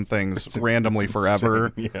some things randomly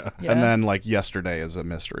forever. Yeah. And then like yesterday is a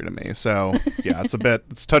mystery to me. So yeah,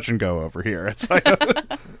 it's touch and go over here. It's like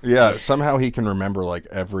Yeah, somehow he can remember like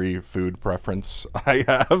every food preference I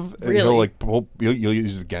have. Really? You'll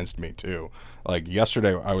use it against me too. Like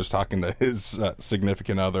yesterday, I was talking to his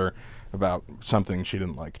significant other about something she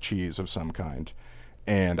didn't like, cheese of some kind,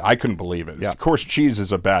 and I couldn't believe it. Yeah. Of course, cheese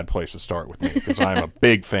is a bad place to start with me because I'm a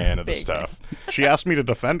big fan of the Big stuff. she asked me to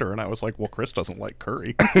defend her, and I was like, "Well, Chris doesn't like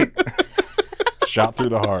curry." Shot through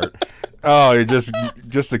the heart. Oh, you're just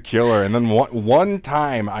a killer. And then one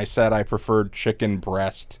time I said I preferred chicken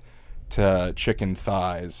breast to chicken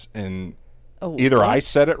thighs, and either what? I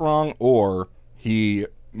said it wrong or he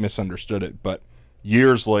misunderstood it. But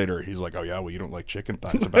years later, he's like, "Oh yeah, well you don't like chicken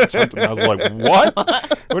thighs about something." I was like, "What?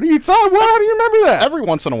 What are you talking? How do you remember that?" Every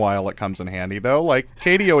once in a while, it comes in handy, though. Like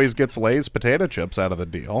Katie always gets Lay's potato chips out of the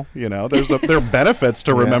deal. You know, there are benefits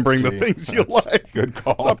to remembering the things you like. Good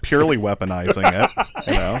call. It's not purely weaponizing it.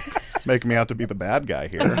 You know, making me out to be the bad guy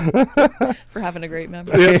here. For having a great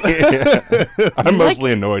memory. I'm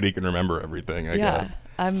mostly annoyed he can remember everything. I Yeah. guess.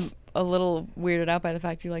 I'm a little weirded out by the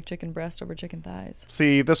fact you like chicken breast over chicken thighs.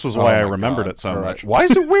 See, this was why I my remembered God. it so All right. much. Why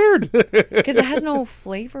is it weird? Because it has no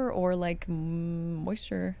flavor or like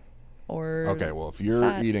moisture or. Okay, well, if you're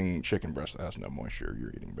fat. eating chicken breast that has no moisture,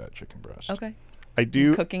 you're eating bad chicken breast. Okay. I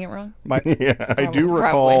do. Cooking it wrong? Yeah. I do Probably.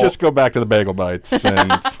 recall. Just go back to the bagel bites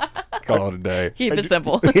and call it a day. Keep it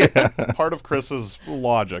simple. Part of Chris's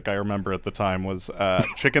logic, I remember at the time, was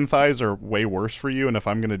chicken thighs are way worse for you, and if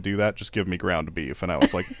I'm going to do that, just give me ground beef. And I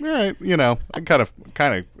was like, all right, you know, I kind of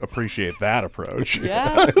appreciate that approach.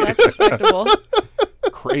 Yeah, that's respectable.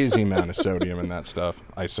 Crazy amount of sodium in that stuff.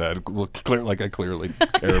 I said, like I clearly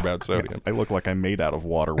care about sodium. I look like I'm made out of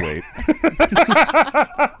water weight.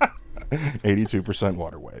 82%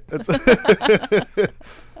 water weight.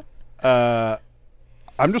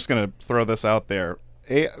 I'm just going to throw this out there,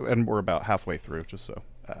 and we're about halfway through, just so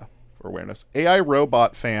for awareness. AI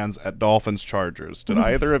robot fans at Dolphins Chargers. Did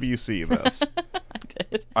either of you see this?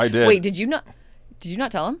 I did. Wait, did you not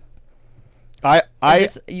tell him?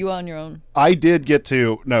 You on your own? I did get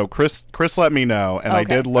to no. Chris let me know, and I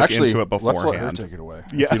Okay. did look Actually, into it beforehand. let's let her take it away.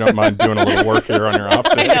 Yeah. If you don't mind doing a little work here on your off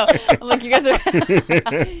I day. know. I'm like, you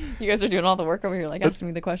guys are doing all the work over here, like asking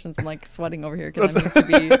me the questions. I'm like sweating over here because I'm used to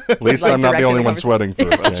be. At least like, I'm not the directing only one conversation. sweating for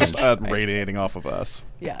a It's just change. radiating off of us.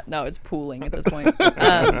 Yeah, no, it's pooling at this point.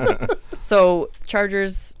 So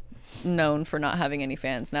Chargers known for not having any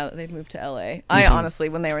fans now that they've moved to LA. I honestly,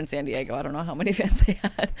 when they were in San Diego, I don't know how many fans they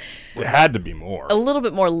had. It had to be more. A little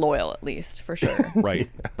bit more loyal, at least, for sure. Right.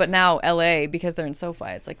 But now LA, because they're in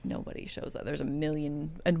SoFi, it's like nobody shows up. There's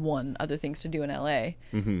 1,000,001 other things to do in LA.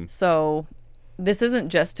 So this isn't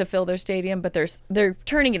just to fill their stadium, but they're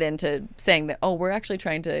turning it into saying that, oh, we're actually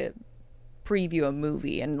trying to preview a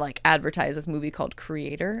movie and like advertise this movie called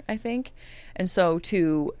Creator, I think. And so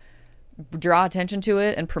to draw attention to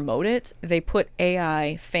it and promote it, they put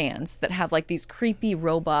AI fans that have like these creepy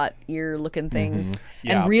robot ear looking things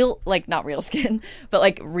and real, like not real skin, but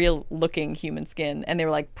like real looking human skin, and they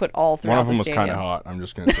were like put all throughout the stadium. One of them was kind of hot, I'm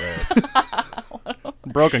just gonna say it.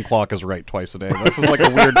 Broken clock is right twice a day. This is like a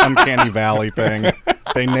weird uncanny valley thing.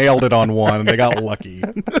 They nailed it on one and they got lucky.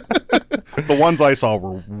 The ones I saw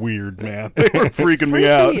were weird, man. They were freaking me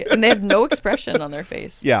out. And they have no expression on their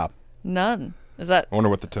face. Yeah. None. Is that I wonder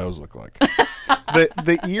what the toes look like.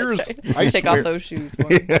 The ears, I take swear, off those shoes?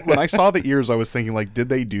 when I saw the ears, I was thinking, like, did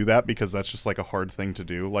they do that because that's just like a hard thing to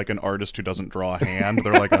do? Like an artist who doesn't draw a hand,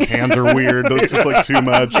 they're like, the hands are weird. It's just like too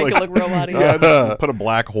much. Just make like, it look robot-y. just put a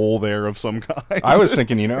black hole there of some kind. I was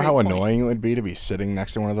thinking, you know how point. annoying it would be to be sitting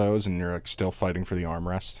next to one of those and you're like still fighting for the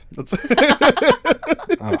armrest?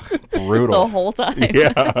 Brutal. The whole time.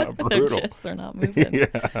 Yeah, brutal. They're not moving.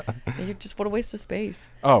 Yeah. What a waste of space.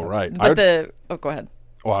 Oh, right. But go ahead.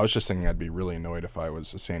 Well, I was just thinking I'd be really annoyed if I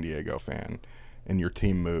was a San Diego fan and your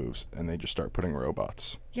team moves and they just start putting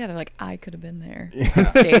robots. Yeah, they're like, I could have been there. Yeah.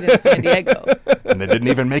 Stayed in San Diego. And they didn't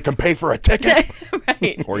even make them pay for a ticket.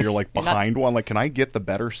 Right. Or you're like behind one, like, can I get the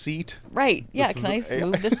better seat? Right. Yeah, can I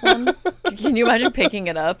smooth this one? Can you imagine picking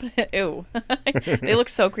it up? Ew. They look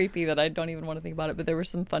so creepy that I don't even want to think about it, but there were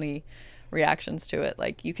some funny reactions to it.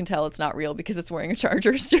 Like, you can tell it's not real because it's wearing a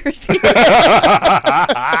Chargers jersey.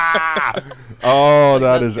 Oh,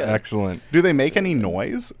 that is good. Excellent. Do they make any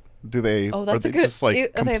noise? Do they? Oh, are that's they a good. just like They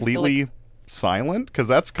completely silent? Because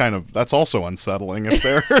that's also unsettling if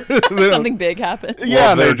they're something big happened.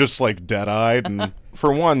 Yeah, they're just like dead-eyed. And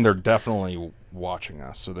for one, they're definitely watching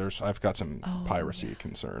us. So I've got some piracy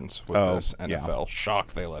concerns with this NFL. Yeah.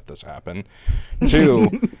 Shocked they let this happen.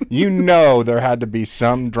 Two, there had to be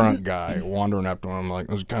some drunk guy wandering up to him like,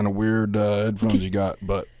 those kind of weird headphones you got,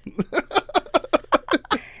 but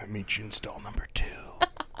that means you install number 2.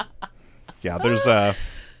 yeah, there's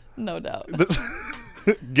No doubt.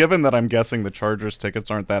 given that I'm guessing the Chargers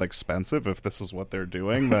tickets aren't that expensive, if this is what they're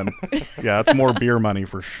doing, then yeah, it's more beer money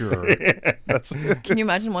for sure. Can you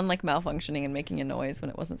imagine one like malfunctioning and making a noise when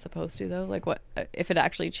it wasn't supposed to, though? Like, what if it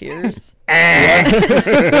actually cheers?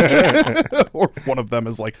 Or one of them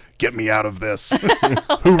is like, "Get me out of this!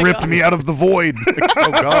 Who ripped me out of the void?" Like,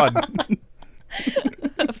 oh God.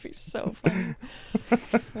 That'd be so funny.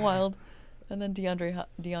 Wild. And then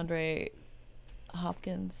DeAndre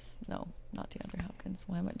Hopkins. No, not DeAndre Hopkins.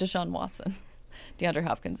 Why am I? Deshaun Watson. DeAndre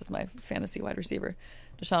Hopkins is my fantasy wide receiver.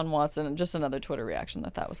 Deshaun Watson, and just another Twitter reaction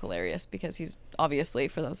that was hilarious because he's obviously,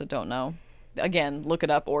 for those that don't know, again, look it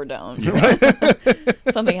up or don't.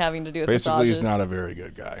 Something having to do with basically massages. He's not a very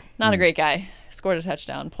good guy. Not a great guy. Scored a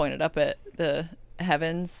touchdown, pointed up at the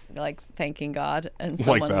heavens, like thanking God, and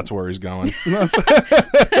someone, like that's where he's going. right.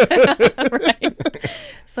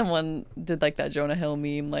 Someone did like that Jonah Hill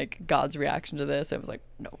meme, like God's reaction to this. It was like,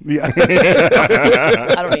 no, Yeah.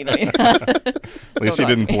 I don't need any. At least he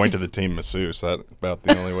didn't point to the team masseuse. That's about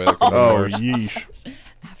the only way that could have Oh, worse. yeesh.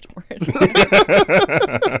 Afterward.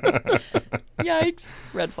 Yikes.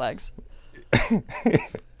 Red flags.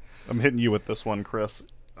 I'm hitting you with this one, Chris.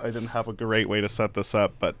 I didn't have a great way to set this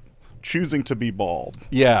up, but choosing to be bald.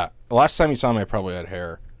 Yeah. The last time you saw me, I probably had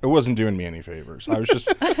hair. It wasn't doing me any favors. I was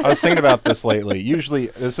thinking about this lately. Usually,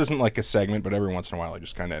 this isn't like a segment, but every once in a while, I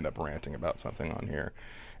just kind of end up ranting about something on here.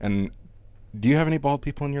 And do you have any bald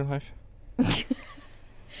people in your life?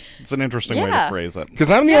 It's an interesting way to phrase it. Because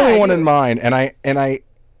I'm the only one in mine, and I,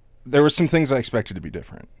 there were some things I expected to be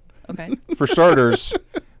different. Okay. For starters,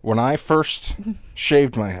 when I first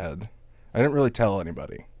shaved my head, I didn't really tell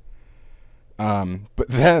anybody. But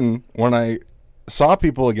then when I saw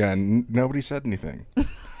people again, nobody said anything.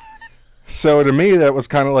 So to me, that was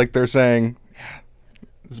kind of like they're saying, "Yeah,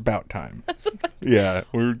 it's about time." Yeah,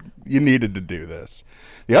 you needed to do this.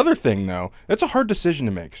 The other thing, though, it's a hard decision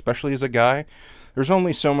to make, especially as a guy. There's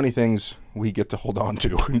only so many things we get to hold on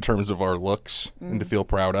to in terms of our looks and to feel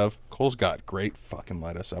proud of. Cole's got great fucking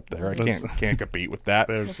lettuce up there. I can't compete with that.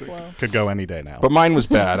 Could go any day now. But mine was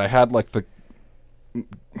bad. I had like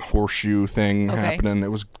horseshoe thing happening. It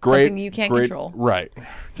was great. Something you can't control. Right.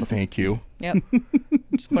 Thank you. Yep.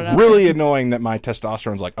 Just put it out Really there. annoying that my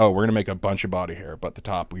testosterone's like, oh, we're going to make a bunch of body hair, but the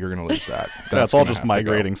top, you're going to lose that. That's all gonna just have to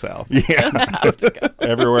migrating go. south. Yeah.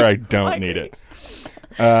 Everywhere I don't need it.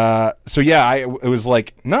 So yeah, it was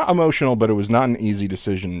like not emotional, but it was not an easy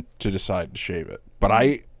decision to decide to shave it. But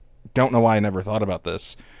I don't know why I never thought about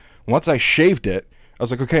this. Once I shaved it, I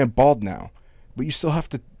was like, okay, I'm bald now, but you still have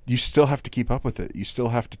to keep up with it. You still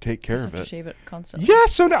have to take care You of have it. to shave it constantly. Yeah,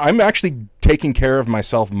 so now I'm actually taking care of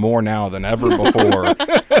myself more now than ever before.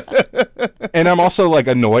 And I'm also like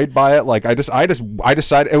annoyed by it. Like I decided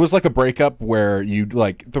it was like a breakup where you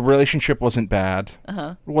like the relationship wasn't bad.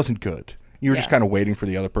 It wasn't good. You were just kind of waiting for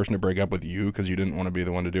the other person to break up with you because you didn't want to be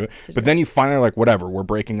the one to do it. But then you finally like, whatever, we're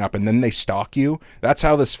breaking up, and then they stalk you. That's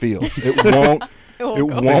how this feels. It won't. It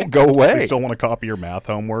won't go away. They still want to copy your math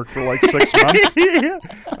homework for like 6 months.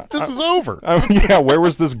 This is over. Yeah, where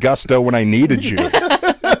was this gusto when I needed you?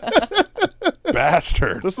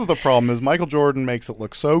 Bastard. This is the problem: is Michael Jordan makes it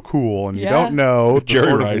look so cool, and you Yeah. don't know the Jerry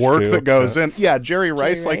sort of Rice, work too. that goes in. Yeah, Jerry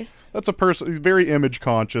Rice, like Rice. that's a person. He's very image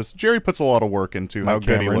conscious. Jerry puts a lot of work into how Mike good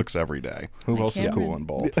he Cameron. looks every day. Who Mike else is Cameron. cool and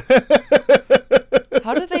bald?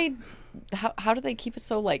 How do they keep it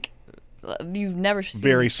so like you've never seen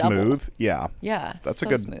Very stubble? smooth. Yeah, Yeah, That's so a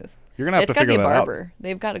good- smooth. you're gonna have It's to gotta be figure a that out. barber.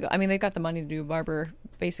 They've got to go. I mean, they've got the money to do a barber.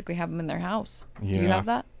 Basically, have them in their house. Do you Yeah. have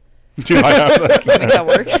that? Do I have that? Can you make that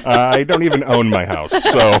work? I don't even own my house,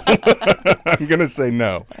 so I'm gonna say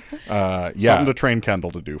no. Yeah, Something to train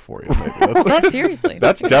Kendall to do for you. Maybe. That's, No, seriously.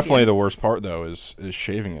 that's a good definitely idea. the worst part though is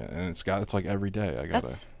shaving it, and it's like every day I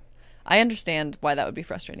gotta. I understand why that would be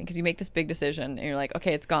frustrating because you make this big decision and you're like,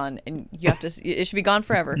 okay, it's gone, and you have to. It should be gone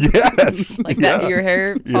forever. Yes, Like that, your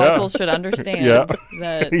hair follicles should understand Yeah.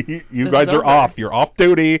 that you this guys is are over. off. You're off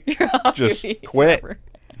duty. off Just duty quit. forever.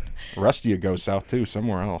 The rest of you go south too,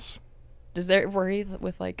 somewhere else. Does there worry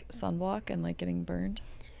with like sunblock and like getting burned?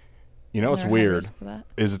 You know Isn't what's there a high weird risk for that?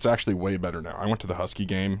 is it's actually way better now. I went to the Husky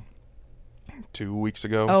game 2 weeks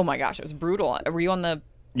ago. Oh my gosh, it was brutal. Were you on the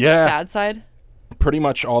yeah, bad side? pretty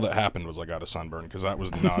much all that happened was I got a sunburn because that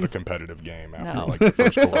was not a competitive game after No. like the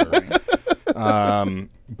first quarter.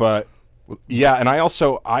 But yeah,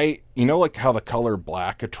 and you know like how the color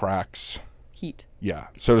black attracts. Heat, Yeah,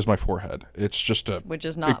 so does my forehead. It's just which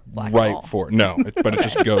is not black right at all. for it. No, but it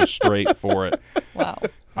just goes straight for it. Wow.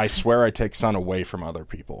 I swear I take sun away from other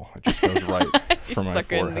people. It just goes right You from my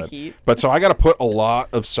suck in the forehead. heat. But so I got to put a lot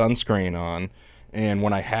of sunscreen on, and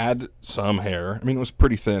when I had some hair, I mean it was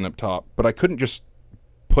pretty thin up top, but I couldn't just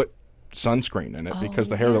put sunscreen in it because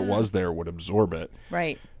the hair that was there would absorb it.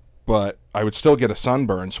 Right. But I would still get a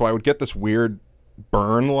sunburn, so I would get this weird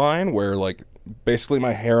burn line where like basically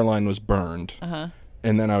my hairline was burned.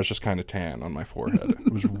 And then I was just kind of tan on my forehead.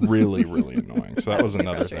 It was really, really annoying. So that was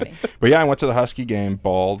another thing. frustrating. But yeah, I went to the Husky game,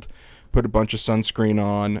 bald, put a bunch of sunscreen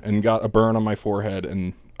on, and got a burn on my forehead.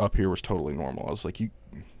 And up here was totally normal. I was like, you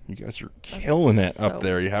guys are killing it so- up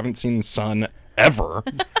there. You haven't seen the sun ever.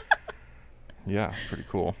 Yeah, pretty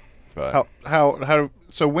cool. But how?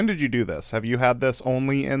 So when did you do this? Have you had this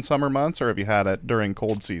only in summer months, or have you had it during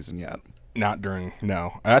cold season yet? not during,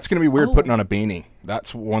 no. That's going to be weird Oh. putting on a beanie.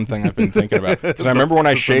 That's one thing I've been thinking about. Because I remember when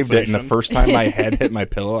I the shaved it and the sensation. first time my head hit my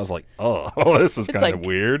pillow, I was like, oh, this is kind of like,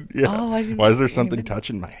 weird. Yeah. oh, I didn't Why is there even- something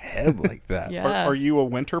touching my head like that? Yeah. Are you a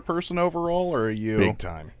winter person overall, or are you Big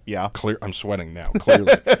time. Yeah. Clear. I'm sweating now,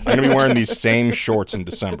 clearly. I'm going to be wearing these same shorts in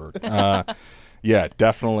December. Yeah,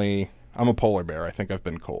 definitely. I'm a polar bear. I think I've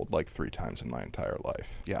been cold like 3 times in my entire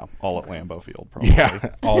life. Yeah, all at Lambeau Field, probably.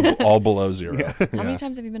 Yeah, all below zero. Yeah. How many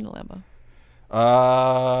times have you been to Lambeau?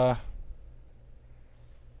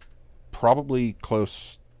 Probably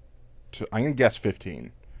close to, I'm going to guess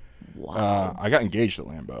 15. Wow. I got engaged at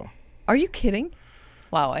Lambeau. Are you kidding?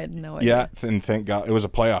 Wow, I had no idea. Yeah, and thank God, it was a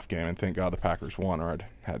playoff game, and thank God the Packers won, or I'd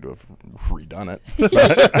had to have redone it.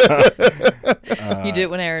 You did it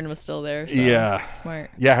when Aaron was still there. So Yeah.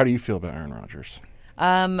 Smart. Yeah, how do you feel about Aaron Rodgers?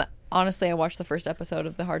 Honestly, I watched the first episode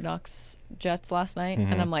of the Hard Knocks Jets last night,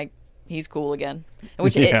 Mm-hmm. and I'm like, he's cool again.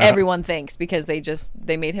 Which Yeah. everyone thinks because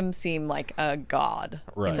they made him seem like a god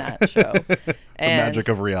Right. in that show. The And magic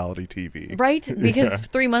of reality TV. right? Because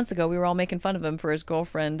 3 months ago we were all making fun of him for his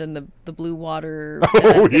girlfriend and the blue water,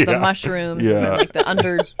 Oh, and the yeah. mushrooms, and Yeah. then, like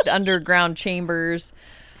the underground chambers.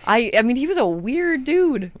 I mean, he was a weird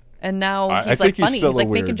dude, and now I he's think like he's funny. still He's a like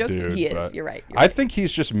weird making jokes. dude, He is. but You're right. I think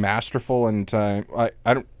he's just masterful in time.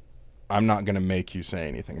 I'm not going to make you say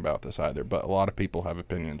anything about this either, but a lot of people have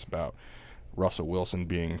opinions about Russell Wilson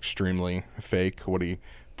being extremely fake, what he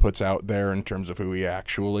puts out there in terms of who he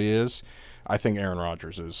actually is. I think Aaron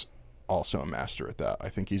Rodgers is also a master at that. I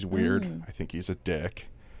think he's weird. I think he's a dick.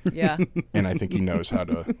 Yeah. And I think he knows how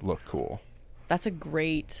to look cool. That's a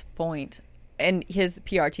great point. And his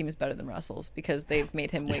PR team is better than Russell's because they've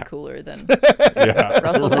made him way cooler than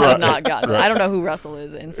Russell has not gotten. Right. I don't know who Russell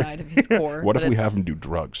is inside of his core. What if we have him do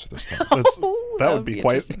drugs this time? That would be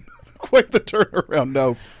quite the turnaround.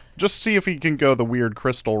 No, just see if he can go the weird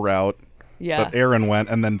crystal route that Aaron went,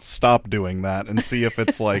 and then stop doing that and see if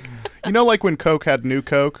it's like, like when Coke had New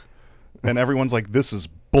Coke, and everyone's like, this is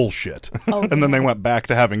bullshit. And then they went back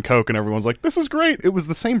to having Coke, and everyone's like, this is great. It was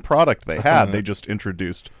the same product they had. They just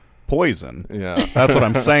introduced poison. Yeah. That's what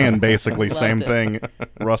I'm saying, basically. Same thing.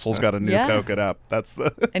 Russell's got a new Coke it up. That's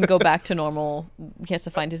the and go back to normal. He has to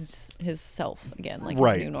find his self again, like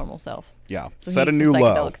his new normal self. Yeah. So set a new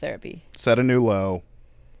low. Therapy. Set a new low,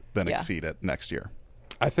 then exceed it next year.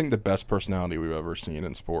 I think the best personality we've ever seen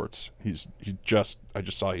in sports. I just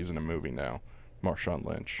saw he's in a movie now. Marshawn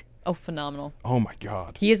Lynch. Oh, phenomenal. Oh, my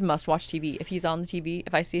God. He is must-watch TV. If he's on the TV,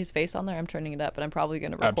 if I see his face on there, I'm turning it up, and I'm probably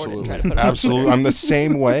going to record it and try to put it on. Absolutely. I'm the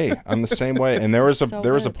same way. And there was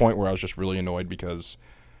a point where I was just really annoyed because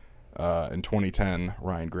in 2010,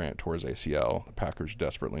 Ryan Grant tore his ACL. The Packers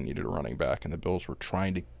desperately needed a running back, and the Bills were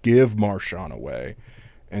trying to give Marshawn away.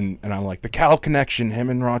 And I'm like, the Cal connection, him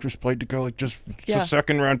and Rodgers played to go, like, just it's a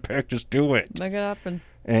second-round pick, just do it. Make it happen.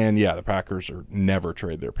 And, the Packers never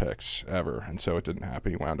trade their picks, ever. And so it didn't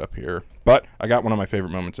happen. He wound up here. But I got one of my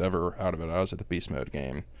favorite moments ever out of it. I was at the Beast Mode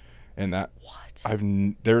game. And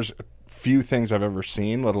there's a few things I've ever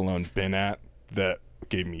seen, let alone been at, that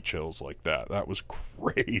gave me chills like that. That was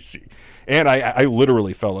crazy. And I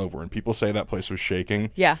literally fell over. And people say that place was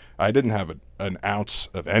shaking. Yeah. I didn't have an ounce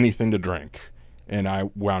of anything to drink. And I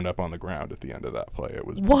wound up on the ground at the end of that play. It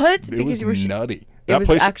was because you were nutty. It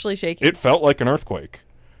was actually shaking. It felt like an earthquake.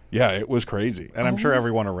 Yeah, it was crazy. And I'm sure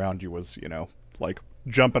everyone around you was, like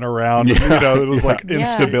jumping around. It was like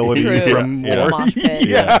instability from more. Mosh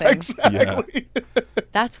pit exactly.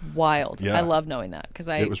 That's wild. Yeah. I love knowing that because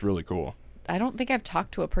it was really cool. I don't think I've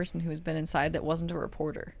talked to a person who's been inside that wasn't a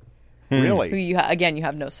reporter. Really? Who you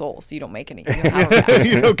have no soul, so you don't make any.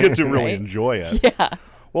 You don't get to really enjoy it. Yeah.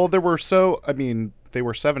 Well, they were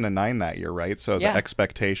 7-9 that year, right? So the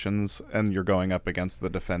expectations, and you're going up against the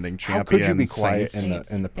defending champion. How could you be quiet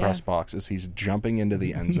in the press box as he's jumping into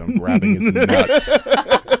the end zone, grabbing his nuts?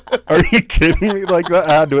 Are you kidding me? Like, that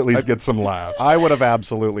had to at least get some laughs. I would have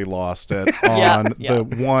absolutely lost it on the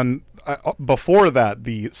one before that.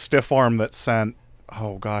 The stiff arm that sent.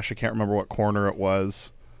 Oh gosh, I can't remember what corner it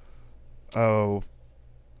was. Oh,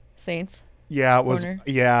 Saints. Yeah, it was. Corner.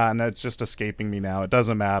 Yeah, and it's just escaping me now. It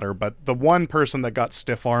doesn't matter. But the one person that got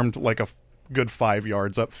stiff-armed like a good 5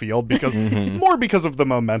 yards upfield because because of the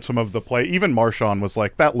momentum of the play. Even Marshawn was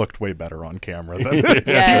like, that looked way better on camera.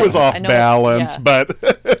 He was off balance, but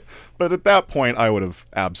at that point, I would have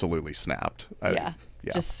absolutely snapped.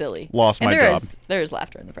 Just silly. Lost my job. There is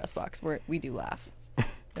laughter in the press box. We do laugh.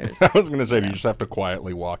 I was going to say, you just have to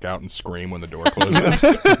quietly walk out and scream when the door closes.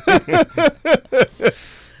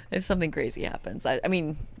 If something crazy happens. I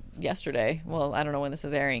mean, yesterday, well, I don't know when this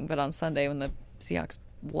is airing, but on Sunday when the Seahawks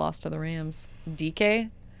lost to the Rams, DK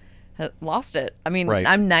lost it. I mean,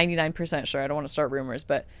 I'm 99% sure. I don't want to start rumors,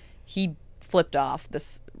 but he flipped off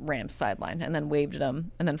this Rams sideline and then waved at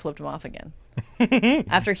him and then flipped him off again.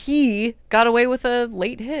 After he got away with a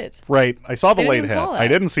late hit. Right. I saw the late hit. I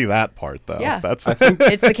didn't see that part, though. Yeah.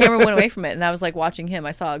 It's the camera went away from it, and I was like watching him.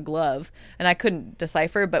 I saw a glove, and I couldn't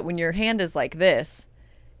decipher, but when your hand is like this,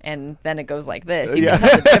 and then it goes like this, you can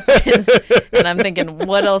tell the difference. And I'm thinking,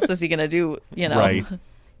 what else is he going to do? Right.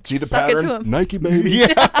 See the pattern? Nike, baby.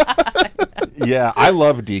 Yeah, I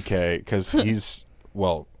love DK because he's,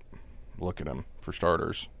 well, look at him, for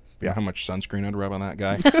starters. Yeah, how much sunscreen I'd rub on that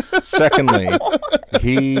guy. Secondly,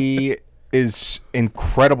 he is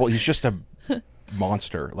incredible. He's just a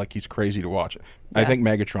monster. Like, he's crazy to watch. Yeah. I think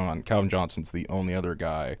Megatron, Calvin Johnson's the only other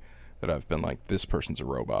guy that I've been like, this person's a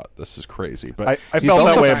robot. This is crazy. But I felt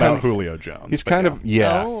that way about Julio Jones. He's kind of,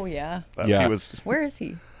 Oh, yeah. He was, where is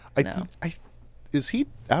he? Is he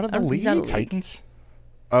out of the league? He's out of the Titans?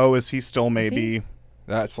 Oh, is he still maybe...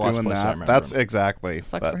 That's the last place I remember. That's exactly.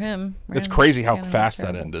 Sucked for him. It's crazy how fast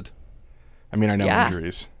that ended. I mean, I know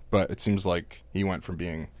injuries, but it seems like he went from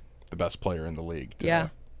being the best player in the league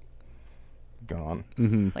to gone.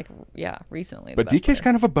 Mm-hmm. Like, recently. But DK's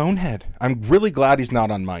kind of a bonehead. I'm really glad he's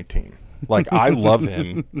not on my team. Like, I love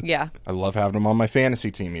him. Yeah. I love having him on my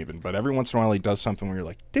fantasy team even. But every once in a while he does something where you're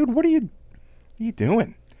like, dude, what are you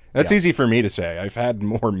doing? That's easy for me to say. I've had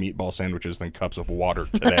more meatball sandwiches than cups of water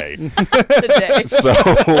today. Today. So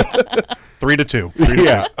 3-2.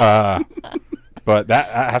 Yeah. But that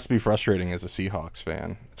has to be frustrating as a Seahawks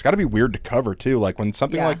fan. It's got to be weird to cover too. Like when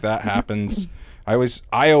something like that happens, I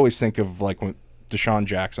always think of like when Deshaun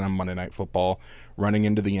Jackson on Monday Night Football running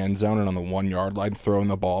into the end zone and on the 1 yard line throwing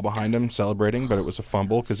the ball behind him, celebrating, but it was a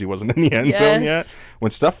fumble because he wasn't in the end zone yet.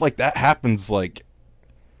 When stuff like that happens, like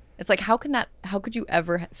it's like how could you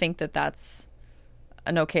ever think that that's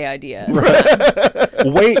an okay idea?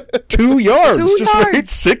 Wait 2 yards. 2 Just yards. wait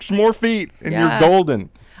 6 more feet and you're golden.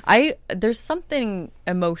 There's something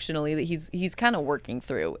emotionally that he's kind of working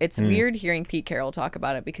through. It's weird hearing Pete Carroll talk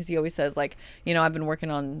about it because he always says like, you know, I've been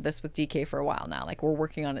working on this with DK for a while now. Like we're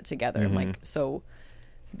working on it together. I'm like, so,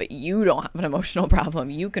 but you don't have an emotional problem.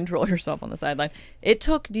 You control yourself on the sideline. It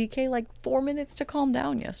took DK like 4 minutes to calm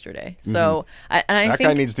down yesterday. So I That think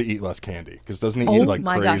guy needs to eat less candy because doesn't he eat like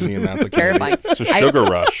crazy amounts of terrifying. candy? It's a sugar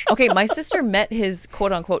rush. Okay, my sister met his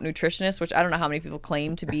quote unquote nutritionist, which I don't know how many people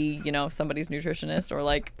claim to be, you know, somebody's nutritionist or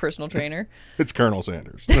like personal trainer. It's Colonel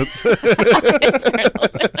Sanders. It's Colonel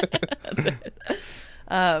Sanders. That's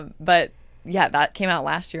it. But yeah, that came out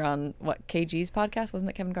last year on what, KG's podcast? Wasn't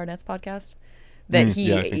it Kevin Garnett's podcast? That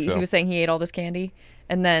he was saying he ate all this candy.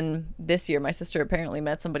 And then this year, my sister apparently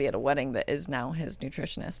met somebody at a wedding that is now his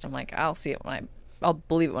nutritionist. I'm like, I'll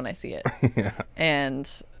believe it when I see it.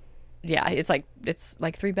 And yeah, it's like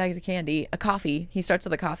 3 bags of candy, a coffee. He starts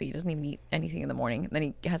with a coffee. He doesn't even eat anything in the morning. And then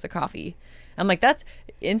he has a coffee. I'm like, that's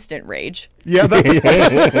instant rage. Yeah, that's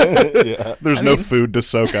There's no food to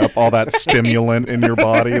soak up all that stimulant in your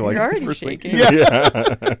body. Like you're already shaking.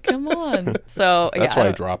 Come on. So that's why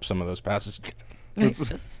I dropped some of those passes.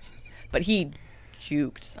 But he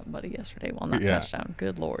juked somebody yesterday on that touchdown.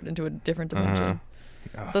 Good Lord, into a different dimension.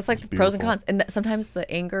 So it's like the pros and cons, and sometimes the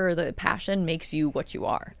anger or the passion makes you what you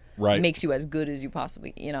are. Right, it makes you as good as you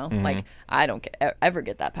possibly, you know. Like I don't ever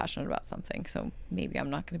get that passionate about something, so maybe I'm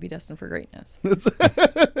not going to be destined for greatness.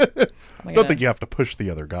 I don't think you have to push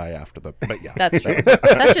the other guy after the. But yeah, that's true.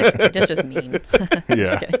 That's just mean.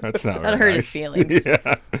 That's not. That hurt his feelings.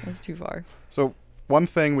 Yeah, that's too far. So one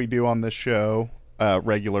thing we do on this show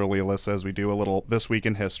regularly, Alyssa, is we do a little This Week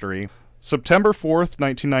in History. September 4th,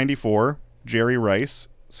 1994, Jerry Rice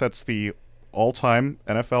sets the all-time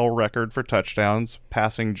NFL record for touchdowns,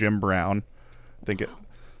 passing Jim Brown.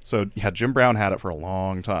 Jim Brown had it for a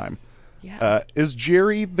long time. Yeah. Is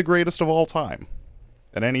Jerry the greatest of all time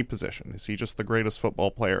at any position? Is he just the greatest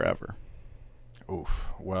football player ever? Oof.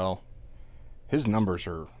 Well, his numbers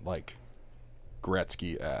are like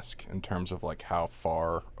Gretzky-esque in terms of like how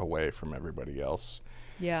far away from everybody else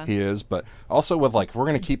he is. But also with like, we're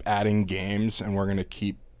going to keep adding games and we're going to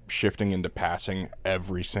keep shifting into passing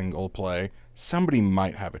every single play, somebody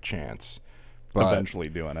might have a chance. But eventually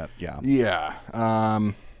doing it, yeah.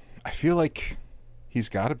 I feel like he's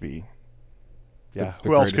got to be. Yeah.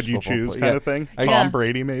 Who else could you choose, kind of thing? Tom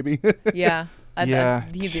Brady, maybe. Yeah.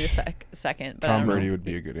 He'd be the second. But Tom Brady would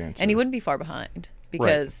be a good answer, and he wouldn't be far behind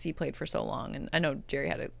because he played for so long. And I know Jerry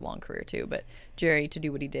had a long career too, but Jerry, to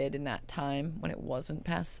do what he did in that time when it wasn't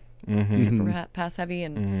super pass heavy,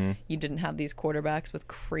 and you didn't have these quarterbacks with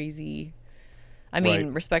crazy. I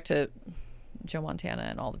mean, respect to Joe Montana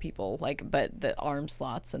and all the people, but the arm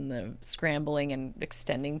slots and the scrambling and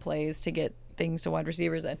extending plays to get things to wide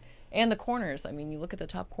receivers and the corners. I mean, you look at the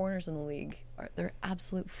top corners in the league; they're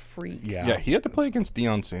absolute freaks. Yeah, he had to play against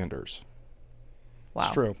Deion Sanders. Wow,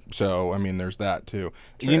 it's true. So I mean, there's that too.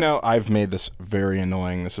 True. You know, I've made this very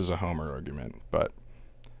annoying. This is a homer argument, but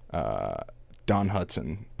Don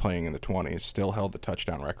Hudson, playing in the 20s, still held the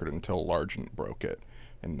touchdown record until Largent broke it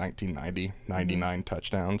in 1990. 99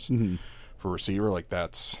 touchdowns for receiver. Like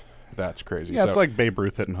that's crazy. Yeah, it's like Babe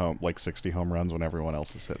Ruth hitting 60 home runs when everyone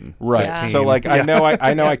else is hitting 15. So I know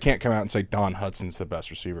I can't come out and say Don Hudson's the best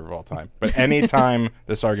receiver of all time, but anytime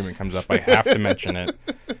this argument comes up, I have to mention it.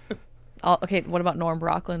 Okay, what about Norm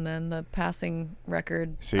Brocklin then? The passing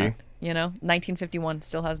record. See, 1951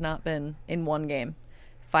 still has not been in one game.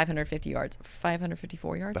 550 yards,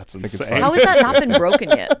 554 yards. That's insane. How has that not been broken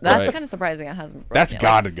yet? That's kind of surprising. It hasn't. Broken That's yet.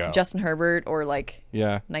 got to go. Justin Herbert or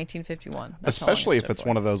 1951. That's especially if it's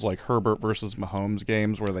one of those Herbert versus Mahomes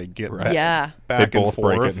games where they get back they both and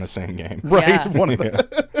forth. break it in the same game. Right, yeah. One of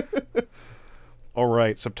the. All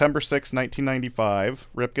right, September 6, 1995,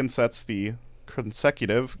 Ripken sets the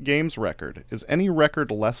consecutive games record. Is any record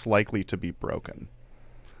less likely to be broken?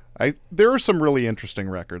 There are some really interesting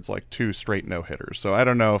records, like 2 straight no-hitters. So I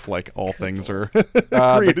don't know if all things are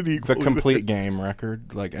created equally. The complete game record,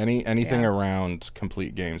 anything around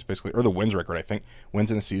complete games, basically, or the wins record. I think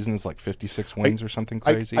wins in a season is 56 wins or something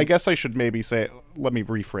crazy. I guess I should maybe say, let me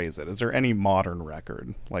rephrase it. Is there any modern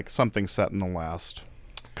record, like something set in the last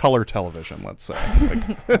color television, let's say?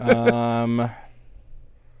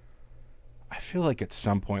 I feel like at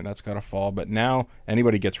some point that's got to fall. But now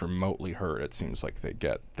anybody gets remotely hurt, it seems like they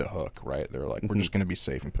get the hook, right? They're like, we're just going to be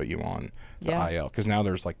safe and put you on the IL. Because now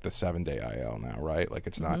there's like the 7-day IL now, right? Like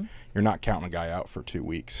it's not, you're not counting a guy out for 2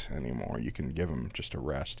 weeks anymore. You can give him just a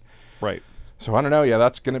rest. Right. So I don't know. Yeah,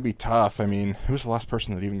 that's going to be tough. I mean, who was the last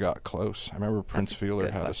person that even got close? I remember Prince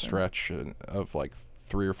Fielder had a stretch of like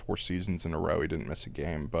 3 or 4 seasons in a row. He didn't miss a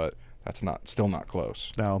game, but that's still not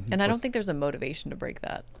close. No. And I don't think there's a motivation to break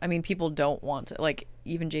that. I mean, people don't want to, like,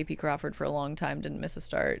 even J.P. Crawford for a long time didn't miss a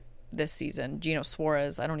start this season. Gino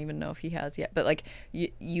Suarez, I don't even know if he has yet. But, like,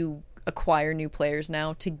 you acquire new players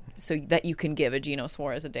now so that you can give a Gino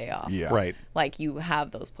Suarez a day off. Yeah. Right. Like, you have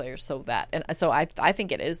those players and so I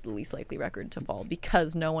think it is the least likely record to fall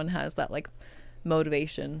because no one has that, like,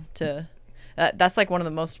 motivation to that's like one of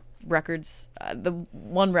the most records, the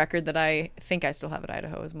one record that I think I still have at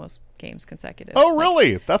Idaho is most games consecutive. Oh,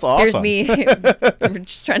 really? That's awesome. Here's me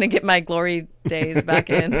just trying to get my glory days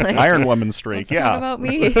back in. Like, Iron Woman streak. let's talk about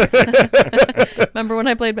me. Remember when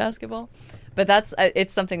I played basketball? But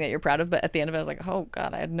it's something that you're proud of. But at the end of it, I was like, oh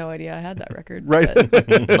God, I had no idea I had that record. Right.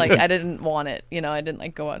 But, like, I didn't want it. I didn't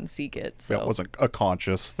like go out and seek it. So It wasn't a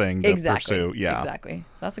conscious thing to pursue. Yeah. Exactly.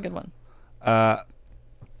 So that's a good one.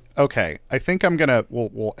 Okay, I think I'm gonna.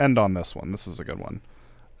 We'll end on this one. This is a good one.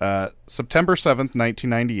 September 7th,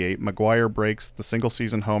 1998, McGwire breaks the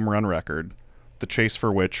single-season home run record, the chase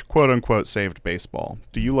for which, quote-unquote, saved baseball.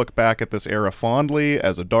 Do you look back at this era fondly,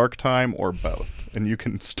 as a dark time, or both? And you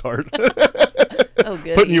can start Oh,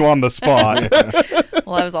 goody. putting you on the spot.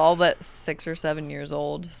 Well, I was all but 6 or 7 years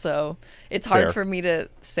old, so it's hard Fair. for me to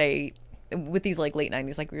say with these like late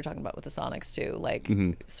 90s, like we were talking about with the Sonics too, like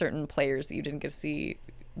certain players that you didn't get to see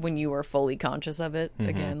when you were fully conscious of it.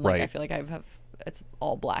 Again, like Right. I feel like it's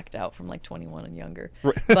all blacked out from like 21 and younger.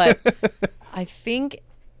 But I think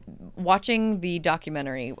watching the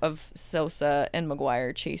documentary of Sosa and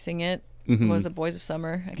McGwire chasing it was it Boys of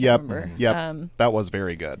Summer? I can't remember. Yep. That was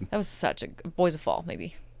very good. That was such a Boys of Fall,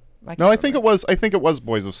 maybe. No, I think it was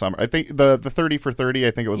Boys of Summer. I think the 30 for 30,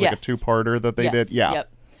 I think it was like a two-parter that they did. Yeah.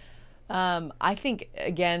 Yep. I think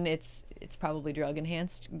again it's probably drug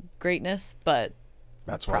enhanced greatness, but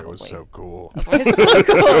That's why it was so cool. that's why it's so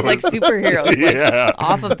cool. It's like superheroes, Yeah. like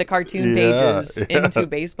off of the cartoon pages into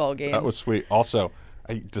baseball games. That was sweet. Also,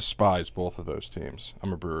 I despise both of those teams.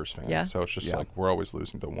 I'm a Brewers fan, Yeah. so it's just like we're always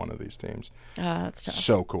losing to one of these teams. That's tough.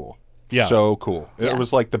 So cool. Yeah. So cool. Yeah. It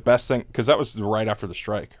was like the best thing because that was right after the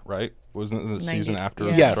strike, right? Wasn't it the season after the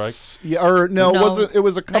strike? Yes. Yeah. Or no, No. it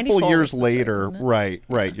was a couple 94 years was the strike, later. wasn't it?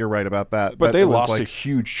 Right. You're right about that. But they it was lost like, a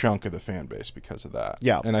huge chunk of the fan base because of that.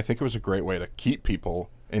 Yeah. And I think it was a great way to keep people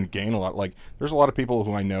and gain a lot. Like, there's a lot of people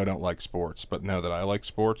who I know don't like sports, but know that I like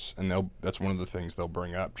sports, and that's one of the things they'll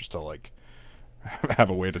bring up just to, like, have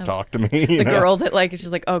a way to talk to me. The girl that like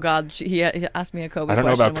she's like, oh God, he asked me a Kobe. I don't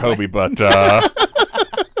know question. about Kobe, but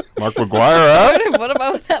Mark McGwire, What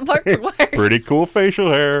about that Mark McGwire? pretty cool facial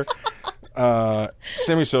hair.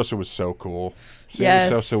 Sammy Sosa was so cool. Yes.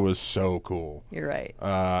 Sosa was so cool. You're right.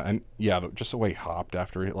 And yeah, just the way he hopped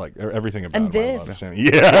after he, like, everything about And him. I this. love Sammy.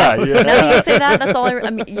 Yeah. Now that you say that, that's all I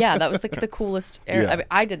mean, yeah, that was the coolest era. Yeah. I mean,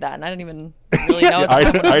 I did that, and I didn't even really know.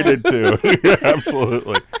 I did too. Yeah,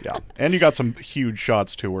 absolutely. yeah. And you got some huge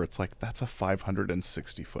shots too, where it's like that's a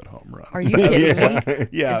 560-foot home run. Are you kidding me?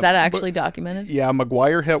 Yeah. Is that actually documented? Yeah,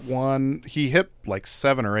 McGwire hit one. He hit like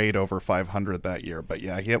 7 or 8 over 500 that year. But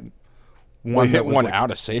yeah, he hit one. Well, he hit that was one like, out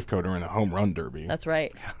of Safeco during the home run derby. That's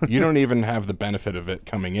right. You don't even have the benefit of it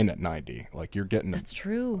coming in at 90. Like, you're getting That's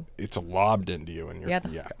true. it's lobbed into you, and you're Yeah, the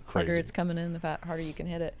harder crazy. it's coming in, the harder you can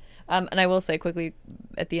hit it. And I will say quickly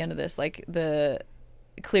at the end of this, like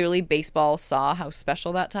clearly baseball saw how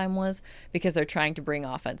special that time was because they're trying to bring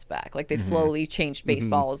offense back. Like they've slowly changed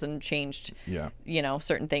baseballs and changed,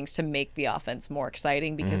 certain things to make the offense more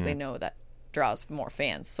exciting because they know that draws more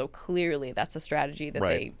fans. So clearly that's a strategy that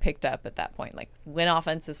they picked up at that point. Like when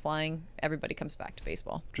offense is flying, everybody comes back to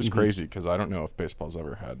baseball. Just crazy because I don't know if baseball's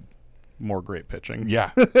ever had. more great pitching.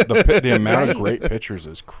 Yeah, the amount of Right. great pitchers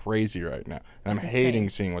is crazy right now, and I'm It's hating insane.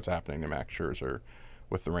 seeing what's happening to Max Scherzer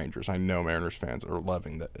with the Rangers. I know Mariners fans are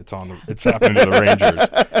loving that it's happening to the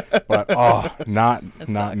Rangers, but not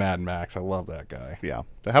sucks. Mad Max. I love that guy. Yeah.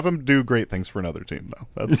 To have him do great things for another team, though.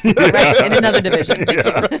 That's Right, in another division.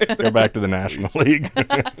 Thank you. Go back to the National League.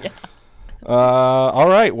 All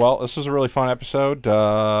right. Well, this was a really fun episode.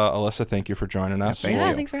 Alyssa, thank you for joining us. thank Yeah,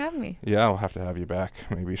 you. thanks for having me. Yeah, we'll have to have you back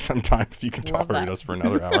maybe sometime if you can Love tolerate that. us for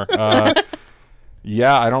another hour.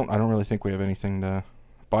 Yeah, I don't really think we have anything to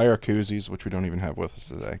buy our koozies, which we don't even have with us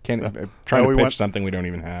today. Trying to pitch something we don't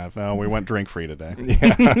even have. no, we went drink free today.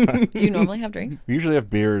 Do you normally have drinks? We usually have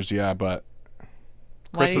beers, yeah, but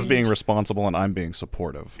Chris is being responsible and I'm being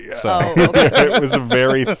supportive. Yeah. So It was a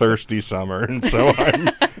very thirsty summer, and so I'm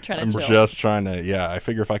chill. just trying to. Yeah, I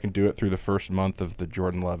figure if I can do it through the first month of the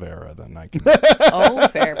Jordan Love era, then I can.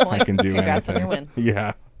 Fair point. I can do Congrats anything. on your win.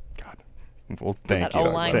 Yeah. God. Well, thank That you.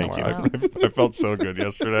 O-line Thank you. helped I felt so good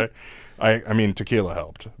yesterday. I mean, tequila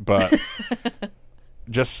helped, but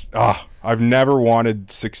just I've never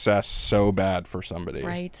wanted success so bad for somebody.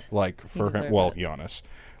 Right. Like for him. deserve Well, it. Giannis.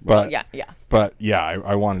 Well, But yeah. But yeah,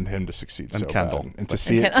 I wanted him to succeed And so Kendall. bad, and to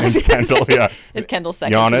see it. Ken- And Kendall, yeah. Is Kendall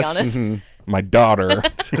second Giannis, to Giannis? my daughter,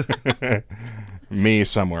 me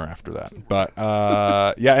somewhere after that. But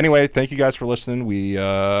yeah. Anyway, thank you guys for listening. We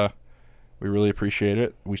really appreciate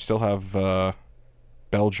it. We still have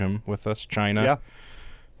Belgium with us, China. yeah.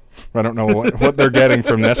 I don't know what they're getting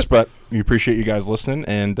from this, but we appreciate you guys listening,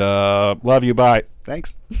 and love you. Bye.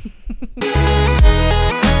 Thanks.